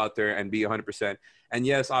can go out there and be 100%. And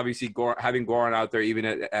yes, obviously having Goran out there, even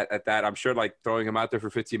at that, I'm sure like throwing him out there for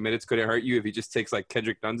 15 minutes couldn't hurt you if he just takes like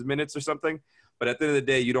Kendrick Nunn's minutes or something. But at the end of the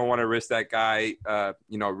day, you don't want to risk that guy,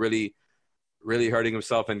 really, really hurting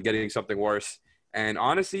himself and getting something worse. And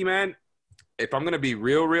honestly, man, if I'm going to be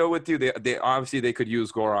real with you, they obviously they could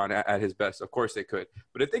use Goran at his best. Of course they could.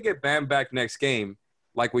 But if they get Bam back next game,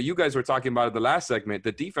 like what you guys were talking about in the last segment,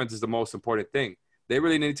 the defense is the most important thing. They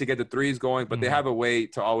really need to get the threes going, but they have a way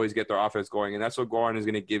to always get their offense going, and that's what Goran is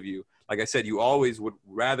going to give you. Like I said, you always would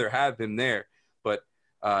rather have him there, but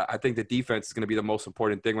I think the defense is going to be the most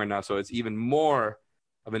important thing right now, so it's even more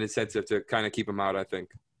of an incentive to kind of keep him out, I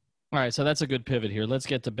think. All right, so that's a good pivot here. Let's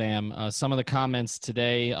get to Bam. Some of the comments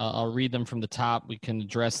today, I'll read them from the top. We can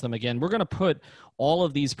address them again. We're going to put all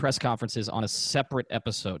of these press conferences on a separate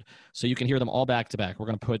episode, so you can hear them all back to back. We're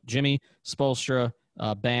going to put Jimmy, Spoelstra,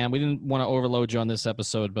 Bam. We didn't want to overload you on this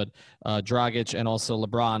episode, but Dragic and also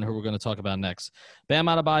LeBron, who we're going to talk about next. Bam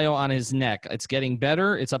Adebayo on his neck. It's getting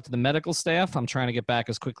better. It's up to the medical staff. I'm trying to get back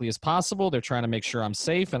as quickly as possible. They're trying to make sure I'm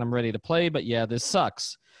safe and I'm ready to play, but yeah, this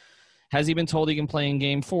sucks. Has he been told he can play in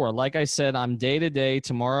Game 4? Like I said, I'm day-to-day.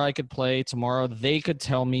 Tomorrow I could play. Tomorrow they could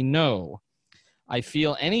tell me no. I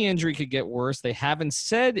feel any injury could get worse. They haven't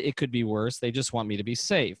said it could be worse. They just want me to be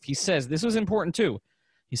safe. He says, this was important too.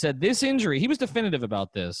 He said this injury, he was definitive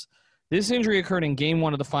about this. This injury occurred in Game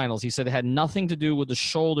 1 of the finals. He said it had nothing to do with the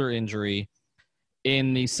shoulder injury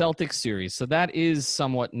in the Celtics series. So that is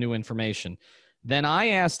somewhat new information. Then I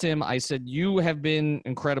asked him, I said, you have been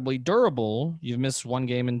incredibly durable. You've missed 1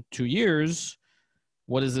 game in 2 years.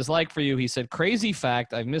 What is this like for you? He said, crazy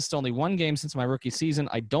fact, I've missed only 1 game since my rookie season.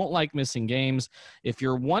 I don't like missing games. If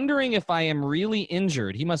you're wondering if I am really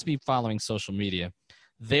injured, he must be following social media.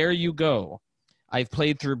 There you go. I've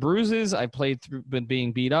played through bruises. I've played through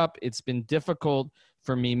being beat up. It's been difficult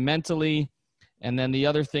for me mentally. And then the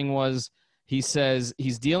other thing was, he says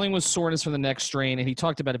he's dealing with soreness from the neck strain, and he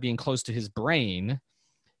talked about it being close to his brain,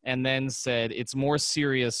 and then said it's more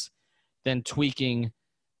serious than tweaking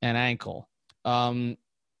an ankle.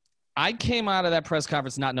 I came out of that press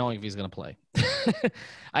conference not knowing if he's going to play.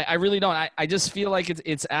 I really don't. I just feel like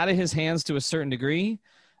it's out of his hands to a certain degree.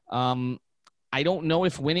 I don't know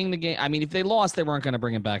if winning the game – I mean, if they lost, they weren't going to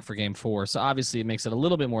bring him back for Game 4, so obviously it makes it a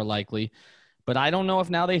little bit more likely. But I don't know if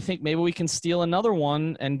now they think maybe we can steal another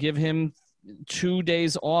one and give him – 2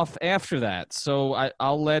 days off after that. So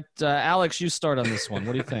I'll let Alex, you start on this one.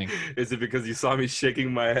 What do you think? Is it because you saw me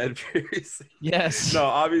shaking my head previously? Yes. No,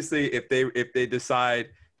 obviously, if they decide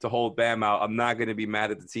to hold Bam out, I'm not going to be mad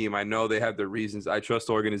at the team. I know they have their reasons. I trust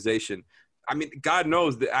the organization. I mean, God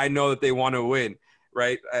knows that I know that they want to win,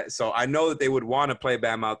 right? So I know that they would want to play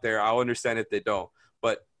Bam out there. I'll understand if they don't.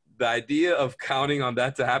 But the idea of counting on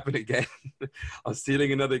that to happen again, on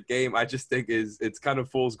stealing another game, I just think it's kind of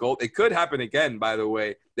fool's gold. It could happen again, by the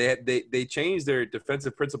way. They changed their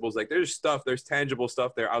defensive principles. Like there's tangible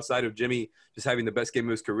stuff there outside of Jimmy just having the best game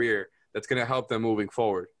of his career that's going to help them moving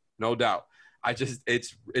forward, no doubt.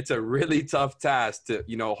 It's a really tough task to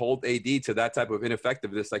hold AD to that type of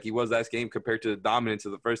ineffectiveness like he was last game compared to the dominance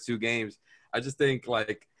of the first 2 games. I just think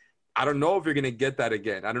I don't know if you're going to get that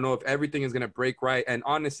again. I don't know if everything is going to break right. And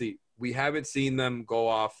honestly, we haven't seen them go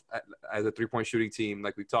off as a 3-point shooting team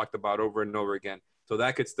like we've talked about over and over again. So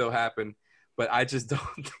that could still happen. But I just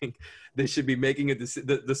don't think they should be making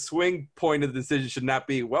the swing point of the decision should not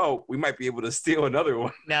be, well, we might be able to steal another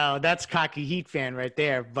one. No, that's cocky Heat fan right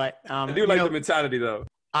there. But I do like the mentality, though.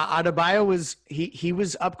 Adebayo was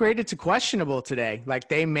upgraded to questionable today. Like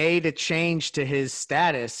they made a change to his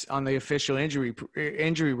status on the official injury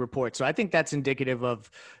report. So I think that's indicative of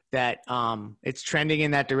that. It's trending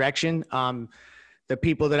in that direction. The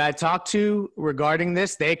people that I talked to regarding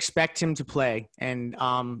this, they expect him to play. And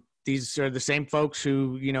these are the same folks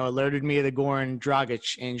who, alerted me of the Goran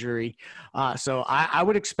Dragic injury. So I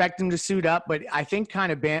would expect him to suit up. But I think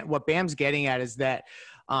kind of what Bam's getting at is that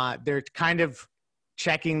they're kind of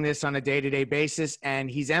checking this on a day-to-day basis, and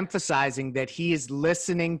he's emphasizing that he is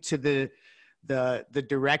listening to the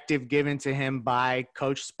directive given to him by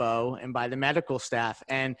Coach Spo and by the medical staff.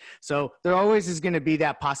 And so there always is going to be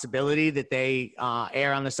that possibility that they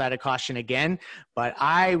err on the side of caution again, but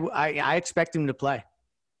I expect him to play.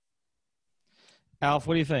 Alf,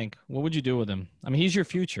 what do you think? What would you do with him? I mean, he's your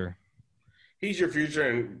future. He's your future,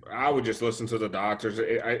 and I would just listen to the doctors.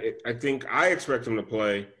 I think I expect him to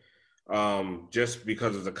play just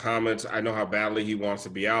because of the comments. I know how badly he wants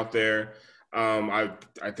to be out there. I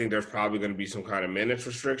think there's probably going to be some kind of minutes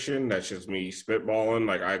restriction. That's just me spitballing.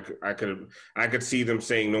 Like I could see them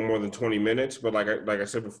saying no more than 20 minutes. But like I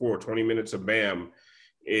said before, 20 minutes of Bam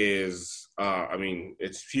is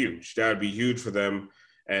it's huge. That would be huge for them.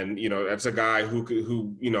 And, that's a guy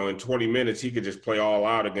who in 20 minutes, he could just play all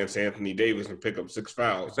out against Anthony Davis and pick up 6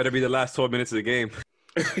 fouls. It better be the last 12 minutes of the game.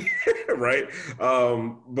 Right.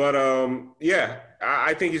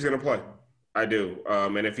 I think he's going to play. I do.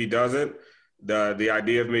 And if he doesn't, the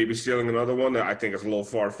idea of maybe stealing another one, I think is a little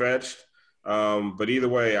far-fetched. But either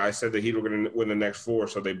way, I said that he was going to win the next 4,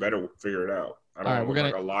 so they better figure it out. I don't want to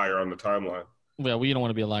look like a liar on the timeline. Well, we don't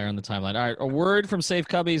want to be a liar on the timeline. All right, a word from Safe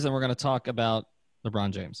Cubbies, and we're going to talk about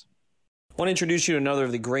LeBron James. I want to introduce you to another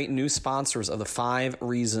of the great new sponsors of the 5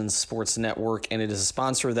 Reasons Sports Network, and it is a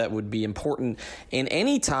sponsor that would be important in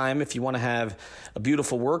any time if you want to have a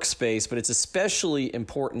beautiful workspace, but it's especially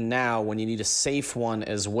important now when you need a safe one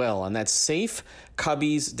as well, and that's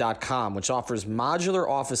safecubbies.com, which offers modular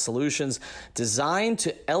office solutions designed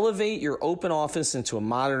to elevate your open office into a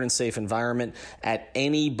modern and safe environment at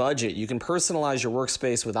any budget. You can personalize your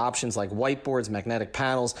workspace with options like whiteboards, magnetic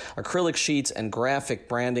panels, acrylic sheets, and graphic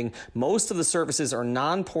branding. Most of the surfaces are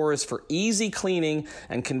non-porous for easy cleaning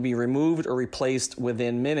and can be removed or replaced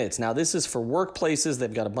within minutes. Now, this is for workplaces.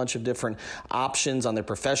 They've got a bunch of different options on their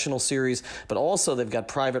professional series, but also they've got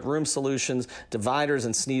private room solutions, dividers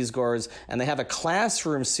and sneeze guards, and they have a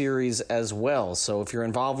classroom series as well. So if you're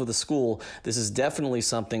involved with a school, this is definitely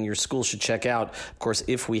something your school should check out, of course,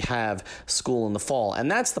 if we have school in the fall.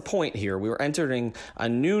 And that's the point here. We are entering a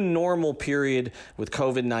new normal period with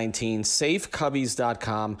COVID-19.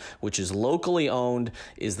 Safecubbies.com, which is locally owned,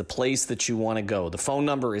 is the place that you want to go. The phone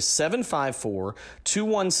number is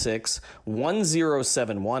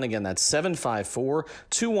 754-216-1071. Again, that's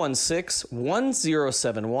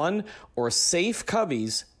 754-216-1071 or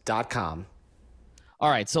safecubbies.com. All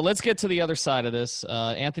right, so let's get to the other side of this.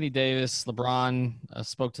 Anthony Davis, LeBron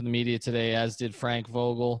spoke to the media today, as did Frank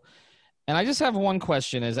Vogel. And I just have one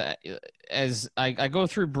question. As I go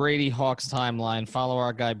through Brady Hawk's timeline, follow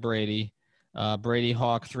our guy Brady, Brady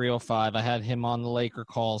Hawk 305. I had him on the Laker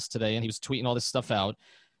calls today, and he was tweeting all this stuff out.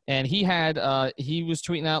 And he was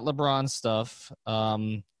tweeting out LeBron stuff.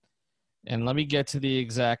 And let me get to the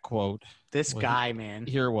exact quote. This guy, man.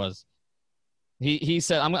 Here it was. He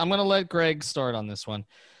said, I'm going to let Greg start on this one.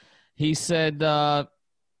 He said,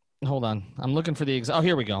 hold on. I'm looking for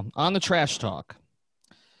here we go. On the trash talk.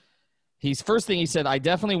 First thing he said, I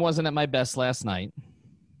definitely wasn't at my best last night.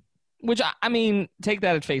 Which, I mean, take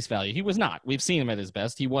that at face value. He was not. We've seen him at his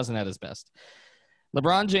best. He wasn't at his best.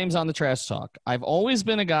 LeBron James on the trash talk. I've always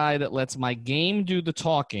been a guy that lets my game do the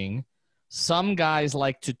talking. Some guys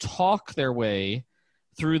like to talk their way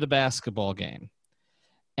through the basketball game.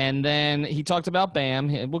 And then he talked about Bam.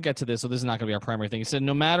 We'll get to this, so this is not going to be our primary thing. He said,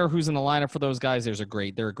 no matter who's in the lineup for those guys, they're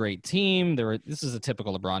a great team. This is a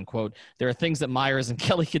typical LeBron quote. There are things that Myers and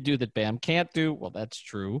Kelly could do that Bam can't do. Well, that's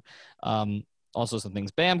true. Also some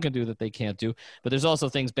things Bam can do that they can't do. But there's also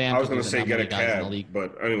things Bam can do. I was going to say get a cab,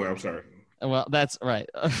 but anyway, I'm sorry. Well, that's right.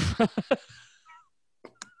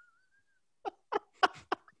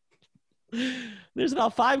 There's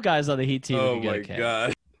about 5 guys on the Heat team. Oh, my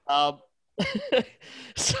God.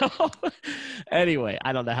 So anyway,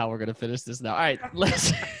 I don't know how we're going to finish this now. All right,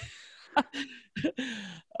 let's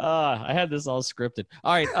I had this all scripted.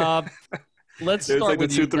 All right, let's start like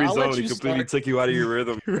with the 2-3 zone. He completely took you out of your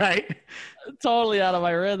rhythm. Right? Totally out of my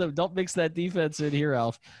rhythm. Don't mix that defense in here,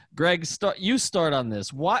 Alf. Greg, you start on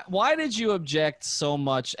this. Why did you object so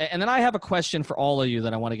much? And then I have a question for all of you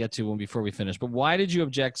that I want to get to before we finish. But why did you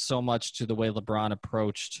object so much to the way LeBron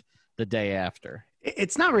approached the day after?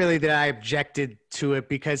 It's not really that I objected to it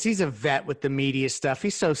because he's a vet with the media stuff.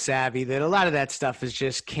 He's so savvy that a lot of that stuff is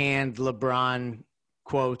just canned LeBron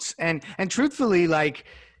quotes. And truthfully, like,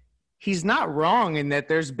 he's not wrong in that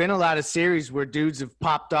there's been a lot of series where dudes have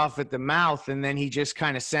popped off at the mouth and then he just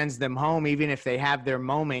kind of sends them home. Even if they have their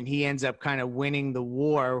moment, he ends up kind of winning the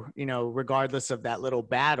war, regardless of that little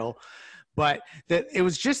battle. But it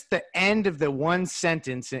was just the end of the one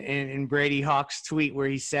sentence in Brady Hawk's tweet where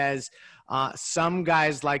he says, some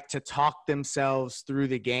guys like to talk themselves through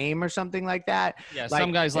the game or something like that. Yeah,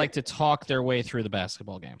 some guys like to talk their way through the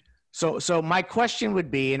basketball game. So my question would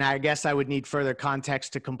be, and I guess I would need further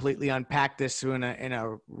context to completely unpack this in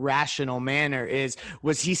a rational manner,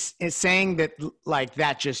 was he saying that like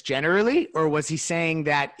that just generally, or was he saying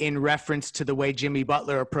that in reference to the way Jimmy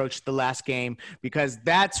Butler approached the last game? Because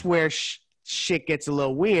that's where shit gets a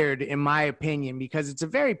little weird, in my opinion, because it's a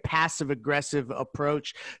very passive aggressive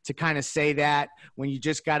approach to kind of say that when you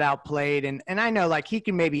just got outplayed. And I know like he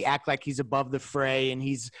can maybe act like he's above the fray and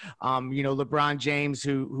he's, LeBron James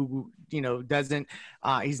who doesn't,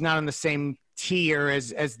 he's not on the same tier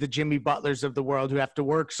as the Jimmy Butlers of the world who have to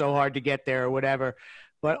work so hard to get there or whatever.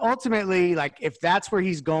 But ultimately, like if that's where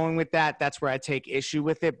he's going with that, that's where I take issue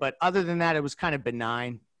with it. But other than that, it was kind of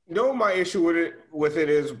benign. You know, my issue with it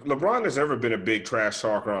is LeBron has never been a big trash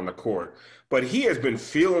talker on the court, but he has been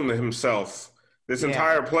feeling himself this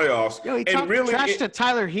entire playoffs. He talked trash to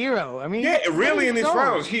Tyler Hero. I mean, really in these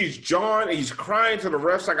finals, he's crying to the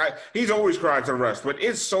refs. He's always crying to the refs, but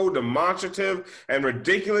it's so demonstrative and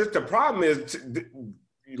ridiculous. The problem is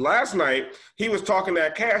last night he was talking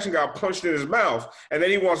that cash and got punched in his mouth, and then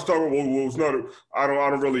he wants to talk about, well, it's not. I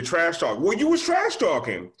don't really trash talk. Well, you was trash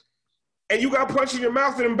talking. And you got punched in your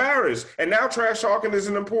mouth and embarrassed. And now trash talking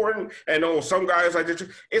isn't important. And some guys like this.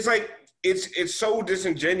 It's like it's so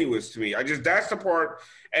disingenuous to me. That's the part.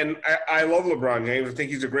 And I love LeBron James. I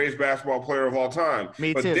think he's the greatest basketball player of all time.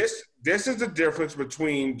 Me too. But this is the difference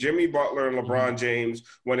between Jimmy Butler and LeBron James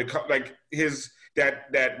when it comes like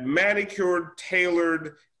that manicured,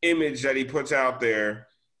 tailored image that he puts out there.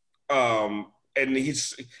 And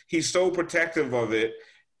he's so protective of it.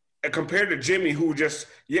 Compared to Jimmy, who just,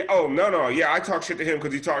 I talk shit to him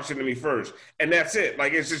because he talked shit to me first. And that's it.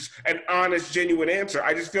 Like, it's just an honest, genuine answer.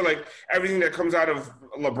 I just feel like everything that comes out of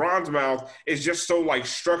LeBron's mouth is just so, like,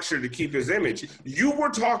 structured to keep his image. You were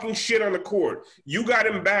talking shit on the court. You got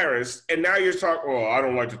embarrassed, and now you're talking, I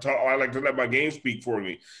don't like to talk. I like to let my game speak for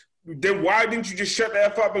me. Then why didn't you just shut the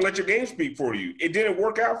F up and let your game speak for you? It didn't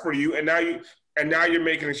work out for you, and now you're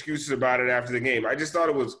making excuses about it after the game. I just thought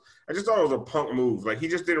it was a punk move. Like he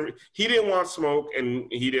didn't want smoke and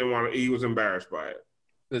he was embarrassed by it.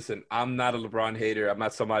 Listen, I'm not a LeBron hater. I'm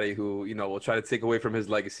not somebody who, will try to take away from his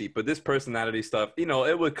legacy, but this personality stuff,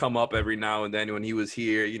 it would come up every now and then when he was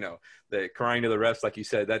here, the crying to the refs, like you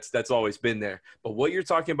said, that's always been there. But what you're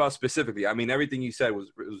talking about specifically, I mean, everything you said was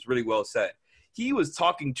really well said. He was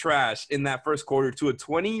talking trash in that first quarter to a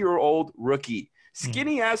 20-year-old rookie,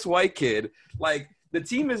 skinny-ass white kid. Like, the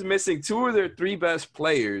team is missing 2 of their 3 best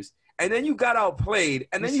players, and then you got outplayed,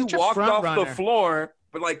 and then you walked off the floor.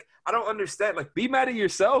 But, like, I don't understand. Like, be mad at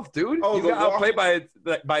yourself, dude. You got outplayed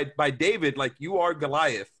by David. Like, you are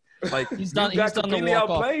Goliath. Like, he's done completely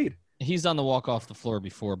outplayed. He's done the walk off the floor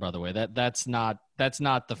before, by the way. That's not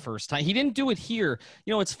the first time. He didn't do it here.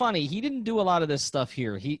 It's funny. He didn't do a lot of this stuff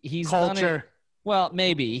here. He's culture. Done it. Well,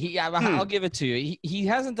 maybe. I'll give it to you. He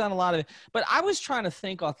hasn't done a lot of it. But I was trying to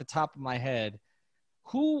think off the top of my head,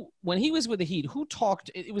 when he was with the Heat, who talked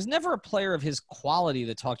 – it was never a player of his quality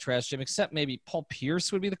that talked trash to him, except maybe Paul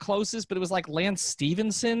Pierce would be the closest, but it was like Lance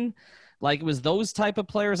Stevenson. Like, it was those type of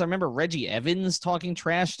players. I remember Reggie Evans talking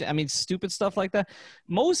trash. Stupid stuff like that.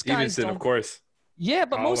 Most guys Stevenson, of course. Yeah,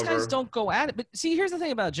 but most guys don't go at it. But see, here's the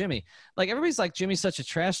thing about Jimmy. Like, everybody's like, Jimmy's such a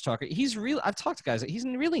trash talker. He's really – I've talked to guys. He's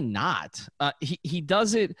really not. He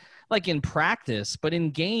does it, like, in practice. But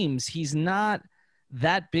in games, he's not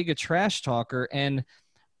that big a trash talker. And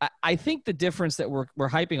I think the difference that we're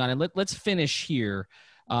hyping on – and let's finish here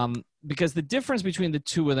because the difference between the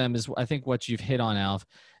two of them is, I think, what you've hit on, Alf.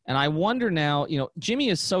 And I wonder now, Jimmy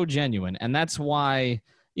is so genuine, and that's why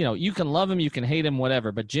 – you can love him, you can hate him,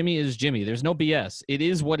 whatever, but Jimmy is Jimmy. There's no BS. It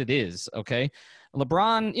is what it is, okay?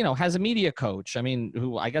 LeBron, has a media coach,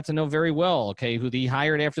 who I got to know very well, okay, who he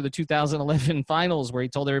hired after the 2011 finals where he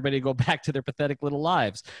told everybody to go back to their pathetic little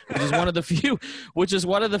lives, which is one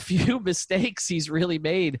of the few mistakes he's really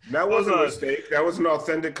made. That wasn't a mistake. That was an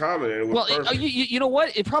authentic comment. It was perfect. You know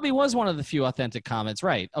what? It probably was one of the few authentic comments,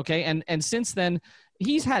 right? Okay, and since then,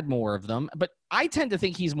 he's had more of them, but I tend to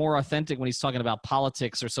think he's more authentic when he's talking about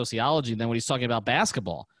politics or sociology than when he's talking about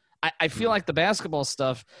basketball. I feel like the basketball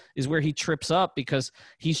stuff is where he trips up because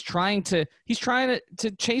he's trying to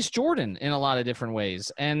chase Jordan in a lot of different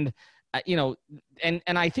ways. And, and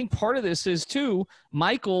I think part of this is too,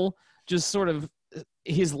 Michael just sort of,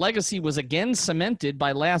 his legacy was again cemented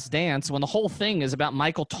by Last Dance when the whole thing is about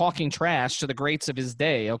Michael talking trash to the greats of his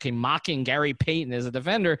day, okay, mocking Gary Payton as a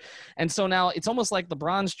defender. And so now it's almost like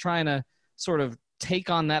LeBron's trying to sort of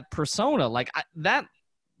take on that persona. Like that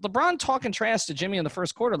LeBron talking trash to Jimmy in the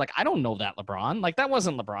first quarter, like, I don't know that LeBron. Like, that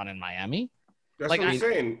wasn't LeBron in Miami. That's what I'm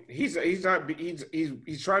saying. He's trying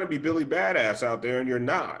to be Billy Badass out there, and you're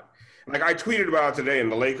not. Like I tweeted about it today,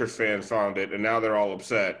 and the Lakers fans found it, and now they're all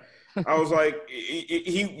upset. I was like,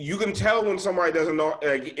 you can tell when somebody doesn't know,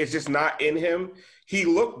 like it's just not in him. He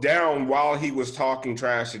looked down while he was talking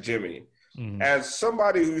trash to Jimmy. Mm-hmm. As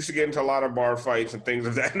somebody who used to get into a lot of bar fights and things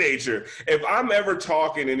of that nature, if I'm ever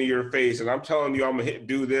talking into your face and I'm telling you I'm going to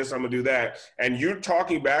do this, I'm going to do that, and you're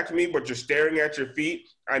talking back to me, but you're staring at your feet,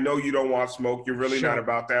 I know you don't want smoke. You're really not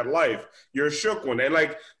about that life. You're a shook one. And,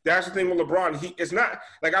 like, that's the thing with LeBron. It's not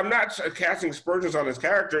 – like, I'm not casting aspersions on his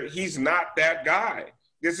character. He's not that guy.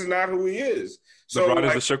 This is not who he is. So, LeBron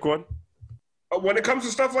is a shook one? When it comes to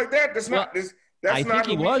stuff like that, that's not – I think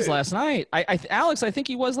he was last night. Alex, I think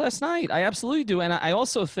he was last night. I absolutely do, and I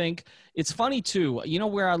also think it's funny too. You know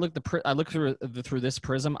where I look through this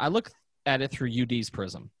prism. I look at it through UD's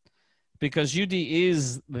prism, because UD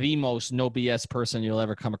is the most no BS person you'll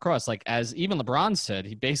ever come across. Like as even LeBron said,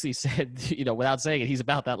 he basically said, you know, without saying it, he's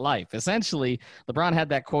about that life. Essentially, LeBron had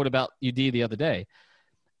that quote about UD the other day,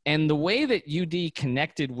 and the way that UD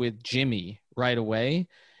connected with Jimmy right away,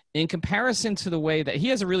 in comparison to the way that he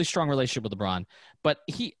has a really strong relationship with LeBron, but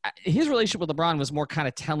his relationship with LeBron was more kind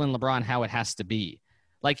of telling LeBron how it has to be.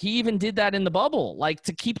 Like he even did that in the bubble, like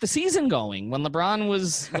to keep the season going when the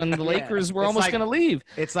Lakers were almost going to leave.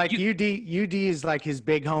 It's like UD is like his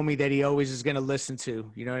big homie that he always is going to listen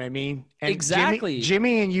to. You know what I mean? And exactly.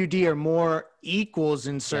 Jimmy and UD are more equals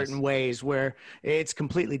in certain ways where it's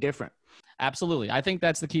completely different. Absolutely. I think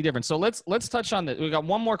that's the key difference. So let's touch on that. We got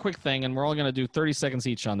one more quick thing, and we're only going to do 30 seconds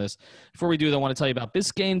each on this. Before we do that, I want to tell you about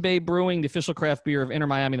Biscayne Bay Brewing, the official craft beer of Inter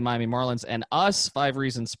Miami, the Miami Marlins, and us, 5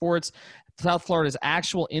 Reasons Sports. South Florida's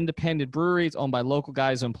actual independent brewery. It's owned by local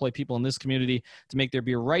guys who employ people in this community to make their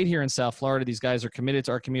beer right here in South Florida. These guys are committed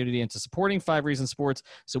to our community and to supporting 5 Reasons Sports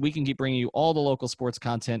so we can keep bringing you all the local sports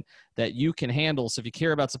content that you can handle. So if you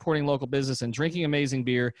care about supporting local business and drinking amazing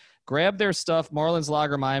beer, grab their stuff, Marlins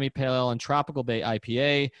Lager, Miami Pale Ale, and Tropical Bay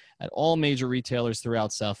IPA at all major retailers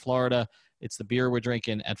throughout South Florida. It's the beer we're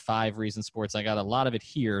drinking at 5 Reasons Sports. I got a lot of it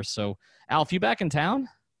here. So, Alf, you back in town?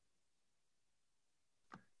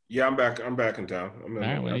 Yeah, I'm back in town. All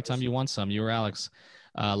right, well, anytime you want some, you or Alex,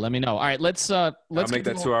 let me know. All right, let's I'll make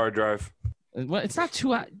that 2-hour drive. Well, it's not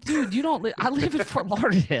 2 hours, dude. You don't. I live in Fort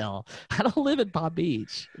Lauderdale. I don't live in Palm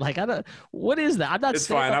Beach. Like I don't. What is that? I'm not. It's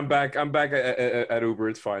fine. I'm back at Uber.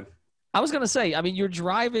 It's fine. I was gonna say. I mean, you're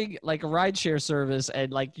driving like a rideshare service,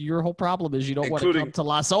 and like your whole problem is you don't want to come to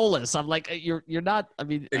Las Olas. I'm like, you're not. I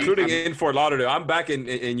mean, including in Fort Lauderdale. I'm back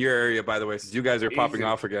in your area, by the way, since you guys are popping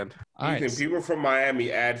off again. Ethan, people from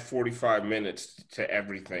Miami add 45 minutes to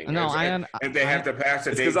everything. No, if they have to pass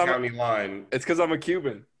the Dade County line. It's because I'm a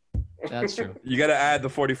Cuban. That's true. You got to add the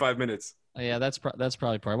 45 minutes. Yeah, that's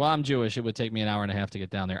probably part. Well, I'm Jewish. It would take me an hour and a half to get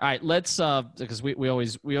down there. All right, let's because we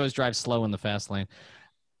always drive slow in the fast lane.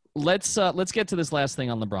 Let's get to this last thing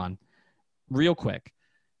on LeBron real quick.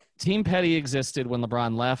 Team Petty existed when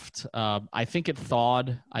LeBron left. I think it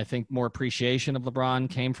thawed. I think more appreciation of LeBron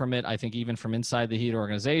came from it. I think even from inside the Heat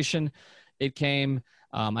organization, it came.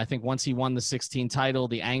 I think once he won the 16 title,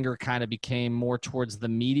 the anger kind of became more towards the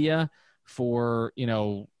media for, you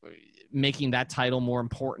know, making that title more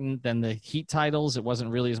important than the Heat titles. It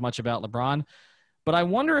wasn't really as much about LeBron. But I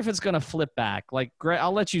wonder if it's going to flip back. Like, Greg,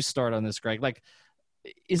 I'll let you start on this, Greg. Like,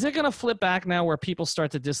 is it going to flip back now where people start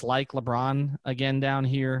to dislike LeBron again down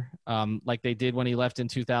here, like they did when he left in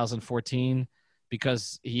 2014,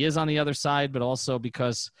 because he is on the other side, but also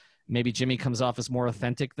because maybe Jimmy comes off as more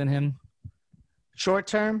authentic than him? Short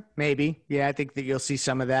term, maybe. Yeah, I think that you'll see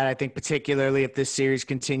some of that. I think particularly if this series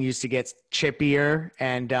continues to get chippier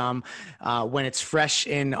and when it's fresh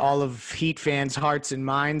in all of Heat fans' hearts and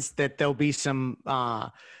minds, that there'll be some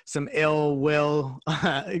ill will,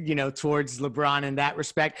 towards LeBron in that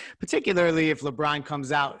respect, particularly if LeBron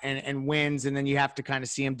comes out and wins, and then you have to kind of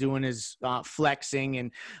see him doing his flexing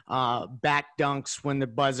and back dunks when the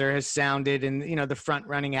buzzer has sounded and, the front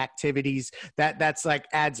running activities that's like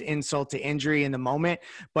adds insult to injury in the moment.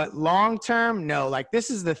 But long term, no, like this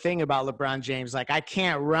is the thing about LeBron James. Like I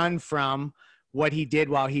can't run from what he did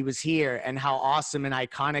while he was here and how awesome and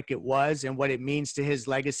iconic it was and what it means to his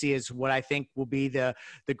legacy is what I think will be the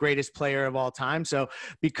greatest player of all time. So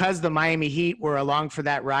because the Miami Heat were along for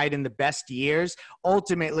that ride in the best years,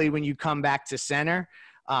 ultimately when you come back to center,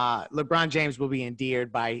 LeBron James will be endeared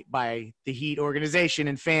by the Heat organization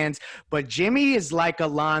and fans, but Jimmy is like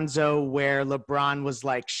Alonzo where LeBron was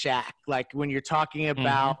like Shaq, like when you're talking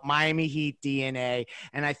about Miami Heat DNA.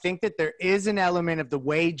 And I think that there is an element of the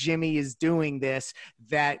way Jimmy is doing this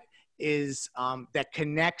that is that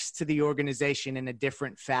connects to the organization in a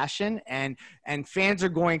different fashion, and fans are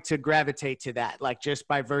going to gravitate to that, like just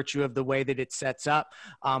by virtue of the way that it sets up.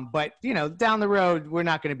 But down the road, we're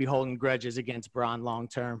not going to be holding grudges against Bron long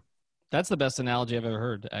term. That's the best analogy I've ever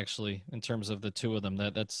heard, actually, in terms of the two of them.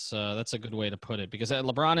 That's a good way to put it, because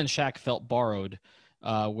LeBron and Shaq felt borrowed,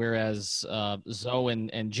 whereas Zoe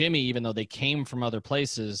and Jimmy, even though they came from other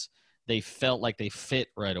places, they felt like they fit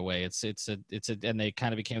right away. And they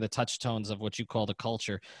kind of became the touchstones of what you call the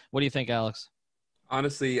culture. What do you think, Alex?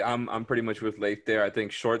 Honestly, I'm pretty much with Leif there. I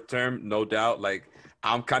think short term, no doubt, like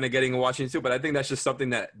I'm kind of getting Washington too, but I think that's just something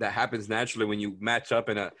that happens naturally when you match up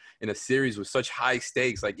in a series with such high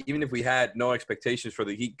stakes. Like even if we had no expectations for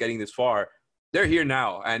the Heat getting this far, they're here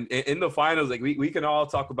now. And in the finals, like we can all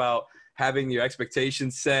talk about having your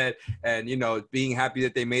expectations set and, being happy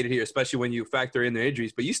that they made it here, especially when you factor in their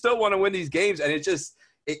injuries, but you still want to win these games. And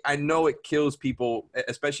I know it kills people,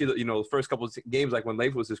 especially, the first couple of games, like when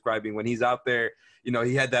Leif was describing, when he's out there,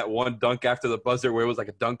 he had that one dunk after the buzzer where it was like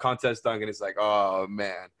a dunk contest dunk. And it's like, oh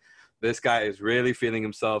man, this guy is really feeling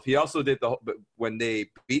himself. He also did when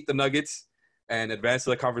they beat the Nuggets and advanced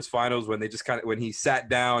to the conference finals, when they just when he sat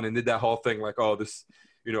down and did that whole thing, like, oh, this,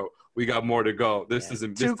 we got more to go. This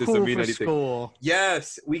doesn't mean anything. School.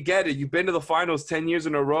 Yes, we get it. You've been to the finals 10 years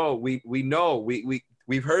in a row. We know.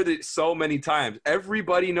 We've heard it so many times.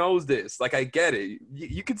 Everybody knows this. Like, I get it.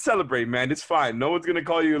 You can celebrate, man. It's fine. No one's gonna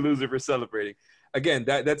call you a loser for celebrating. Again,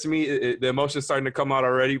 that's me. The emotion's starting to come out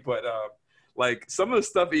already. But like some of the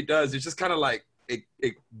stuff he does, it's just kind of like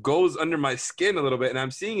it goes under my skin a little bit. And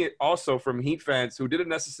I'm seeing it also from Heat fans who didn't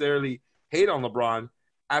necessarily hate on LeBron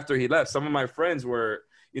after he left. Some of my friends were,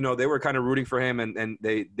 they were kind of rooting for him, and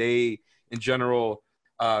they in general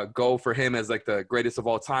go for him as like the greatest of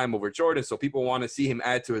all time over Jordan. So people want to see him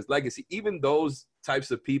add to his legacy. Even those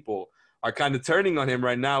types of people are kind of turning on him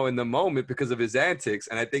right now in the moment because of his antics.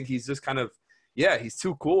 And I think he's just kind of, he's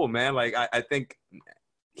too cool, man. Like I think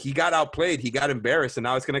he got outplayed. He got embarrassed, and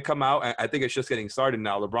now it's going to come out. I think it's just getting started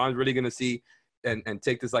now. LeBron's really going to see and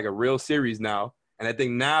take this like a real series now. And I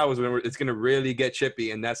think now is when it's going to really get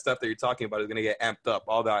chippy, and that stuff that you're talking about is going to get amped up.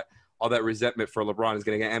 All that resentment for LeBron is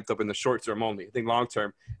going to get amped up in the short term only. I think long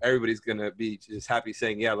term, everybody's going to be just happy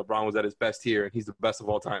saying, yeah, LeBron was at his best here, and he's the best of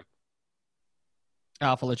all time.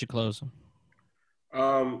 Alf, I'll let you close.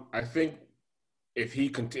 I think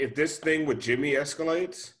if this thing with Jimmy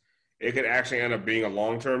escalates, it could actually end up being a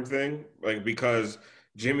long-term thing, like, because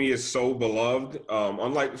Jimmy is so beloved.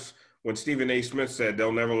 Unlike when Stephen A. Smith said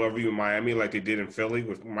they'll never love you in Miami like they did in Philly,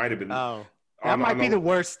 which might have been. Oh, that might be the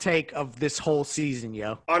worst take of this whole season,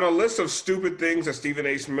 yo. On a list of stupid things that Stephen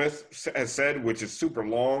A. Smith has said, which is super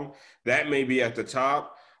long, that may be at the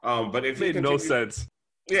top. But if it made no sense.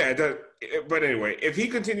 Yeah, it does. But anyway, if he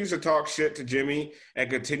continues to talk shit to Jimmy and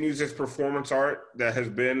continues his performance art that has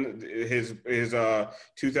been his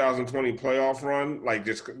 2020 playoff run, like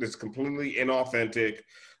this completely inauthentic,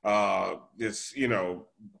 and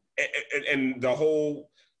the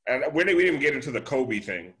whole. And we didn't even get into the Kobe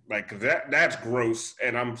thing. Like, that's gross,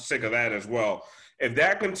 and I'm sick of that as well. If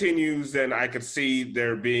that continues, then I could see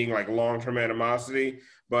there being, like, long-term animosity.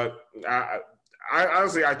 But I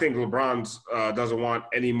honestly, I think LeBron doesn't want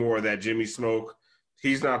any more of that Jimmy smoke.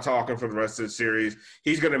 He's not talking for the rest of the series.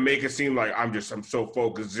 He's going to make it seem like I'm so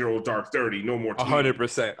focused, 0 dark 30, no more team.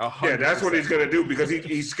 100%. Yeah, that's what he's going to do, because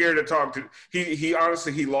he's scared to talk to. He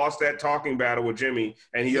honestly, he lost that talking battle with Jimmy,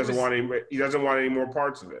 and he doesn't want any more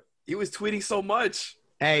parts of it. He was tweeting so much.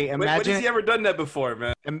 Hey, imagine. When has he ever done that before,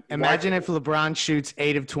 man? Imagine if LeBron shoots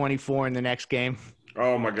 8 of 24 in the next game.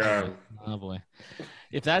 Oh my God. Oh boy.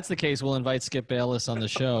 If that's the case, we'll invite Skip Bayless on the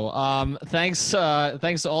show. Thanks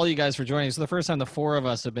to all you guys for joining. It's the first time the four of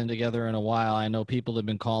us have been together in a while. I know people have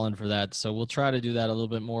been calling for that, so we'll try to do that a little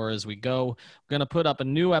bit more as we go. We're going to put up a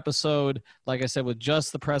new episode, like I said, with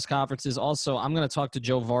just the press conferences. Also, I'm going to talk to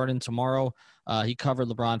Joe Varden tomorrow. He covered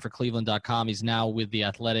LeBron for Cleveland.com. He's now with The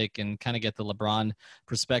Athletic, and kind of get the LeBron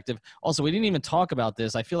perspective. Also, we didn't even talk about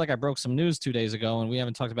this. I feel like I broke some news 2 days ago, and we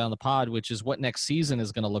haven't talked about it on the pod, which is what next season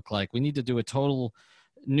is going to look like. We need to do a total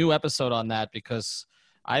new episode on that, because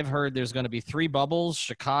I've heard there's going to be 3 bubbles: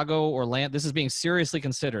 Chicago, Orlando. This is being seriously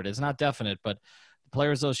considered. It's not definite, but the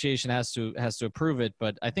Players Association has to approve it.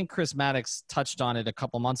 But I think Chris Maddox touched on it a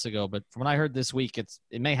couple months ago. But from what I heard this week,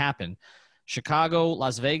 it may happen. Chicago,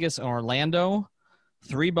 Las Vegas, and Orlando,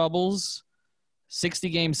 3 bubbles,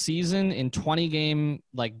 60-game season in 20-game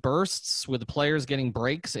bursts, with the players getting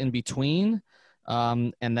breaks in between.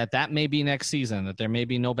 And that may be next season, that there may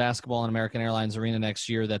be no basketball in American Airlines Arena next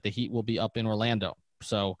year, that the Heat will be up in Orlando.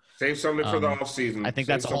 So save something for the offseason. I think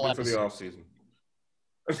that's a whole episode. For the offseason.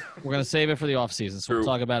 We're going to save it for the offseason, so we'll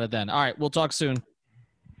talk about it then. All right, we'll talk soon.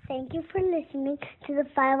 Thank you for listening to the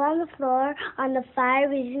 5 on the Floor on the 5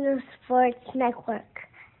 Regional Sports Network.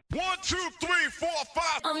 1, 2, 3, 4,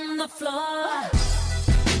 5 on the floor.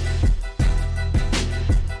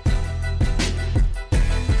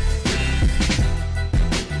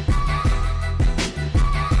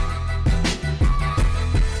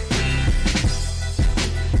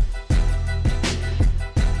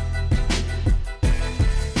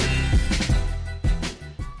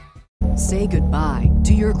 Say goodbye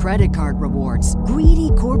to your credit card rewards.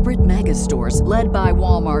 Greedy corporate mega stores, led by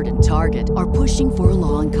Walmart and Target, are pushing for a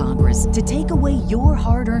law in Congress to take away your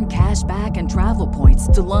hard-earned cash back and travel points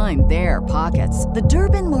to line their pockets. The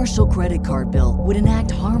Durbin-Marshall credit card bill would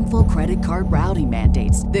enact harmful credit card routing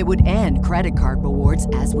mandates that would end credit card rewards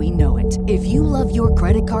as we know it. If you love your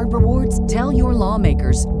credit card rewards, tell your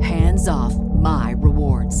lawmakers, hands off my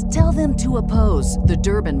rewards. Tell them to oppose the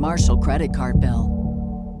Durbin-Marshall credit card bill.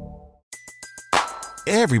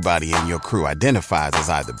 Everybody in your crew identifies as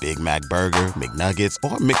either Big Mac Burger, McNuggets,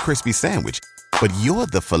 or McCrispy Sandwich. But you're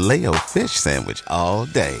the Filet-O-Fish Sandwich all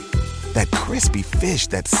day. That crispy fish,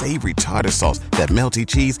 that savory tartar sauce, that melty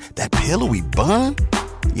cheese, that pillowy bun.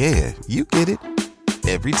 Yeah, you get it.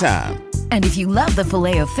 Every time. And if you love the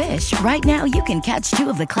Filet-O-Fish, right now you can catch 2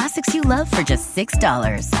 of the classics you love for just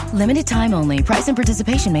 $6. Limited time only. Price and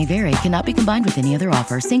participation may vary. Cannot be combined with any other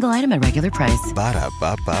offer. Single item at regular price.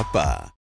 Ba-da-ba-ba-ba.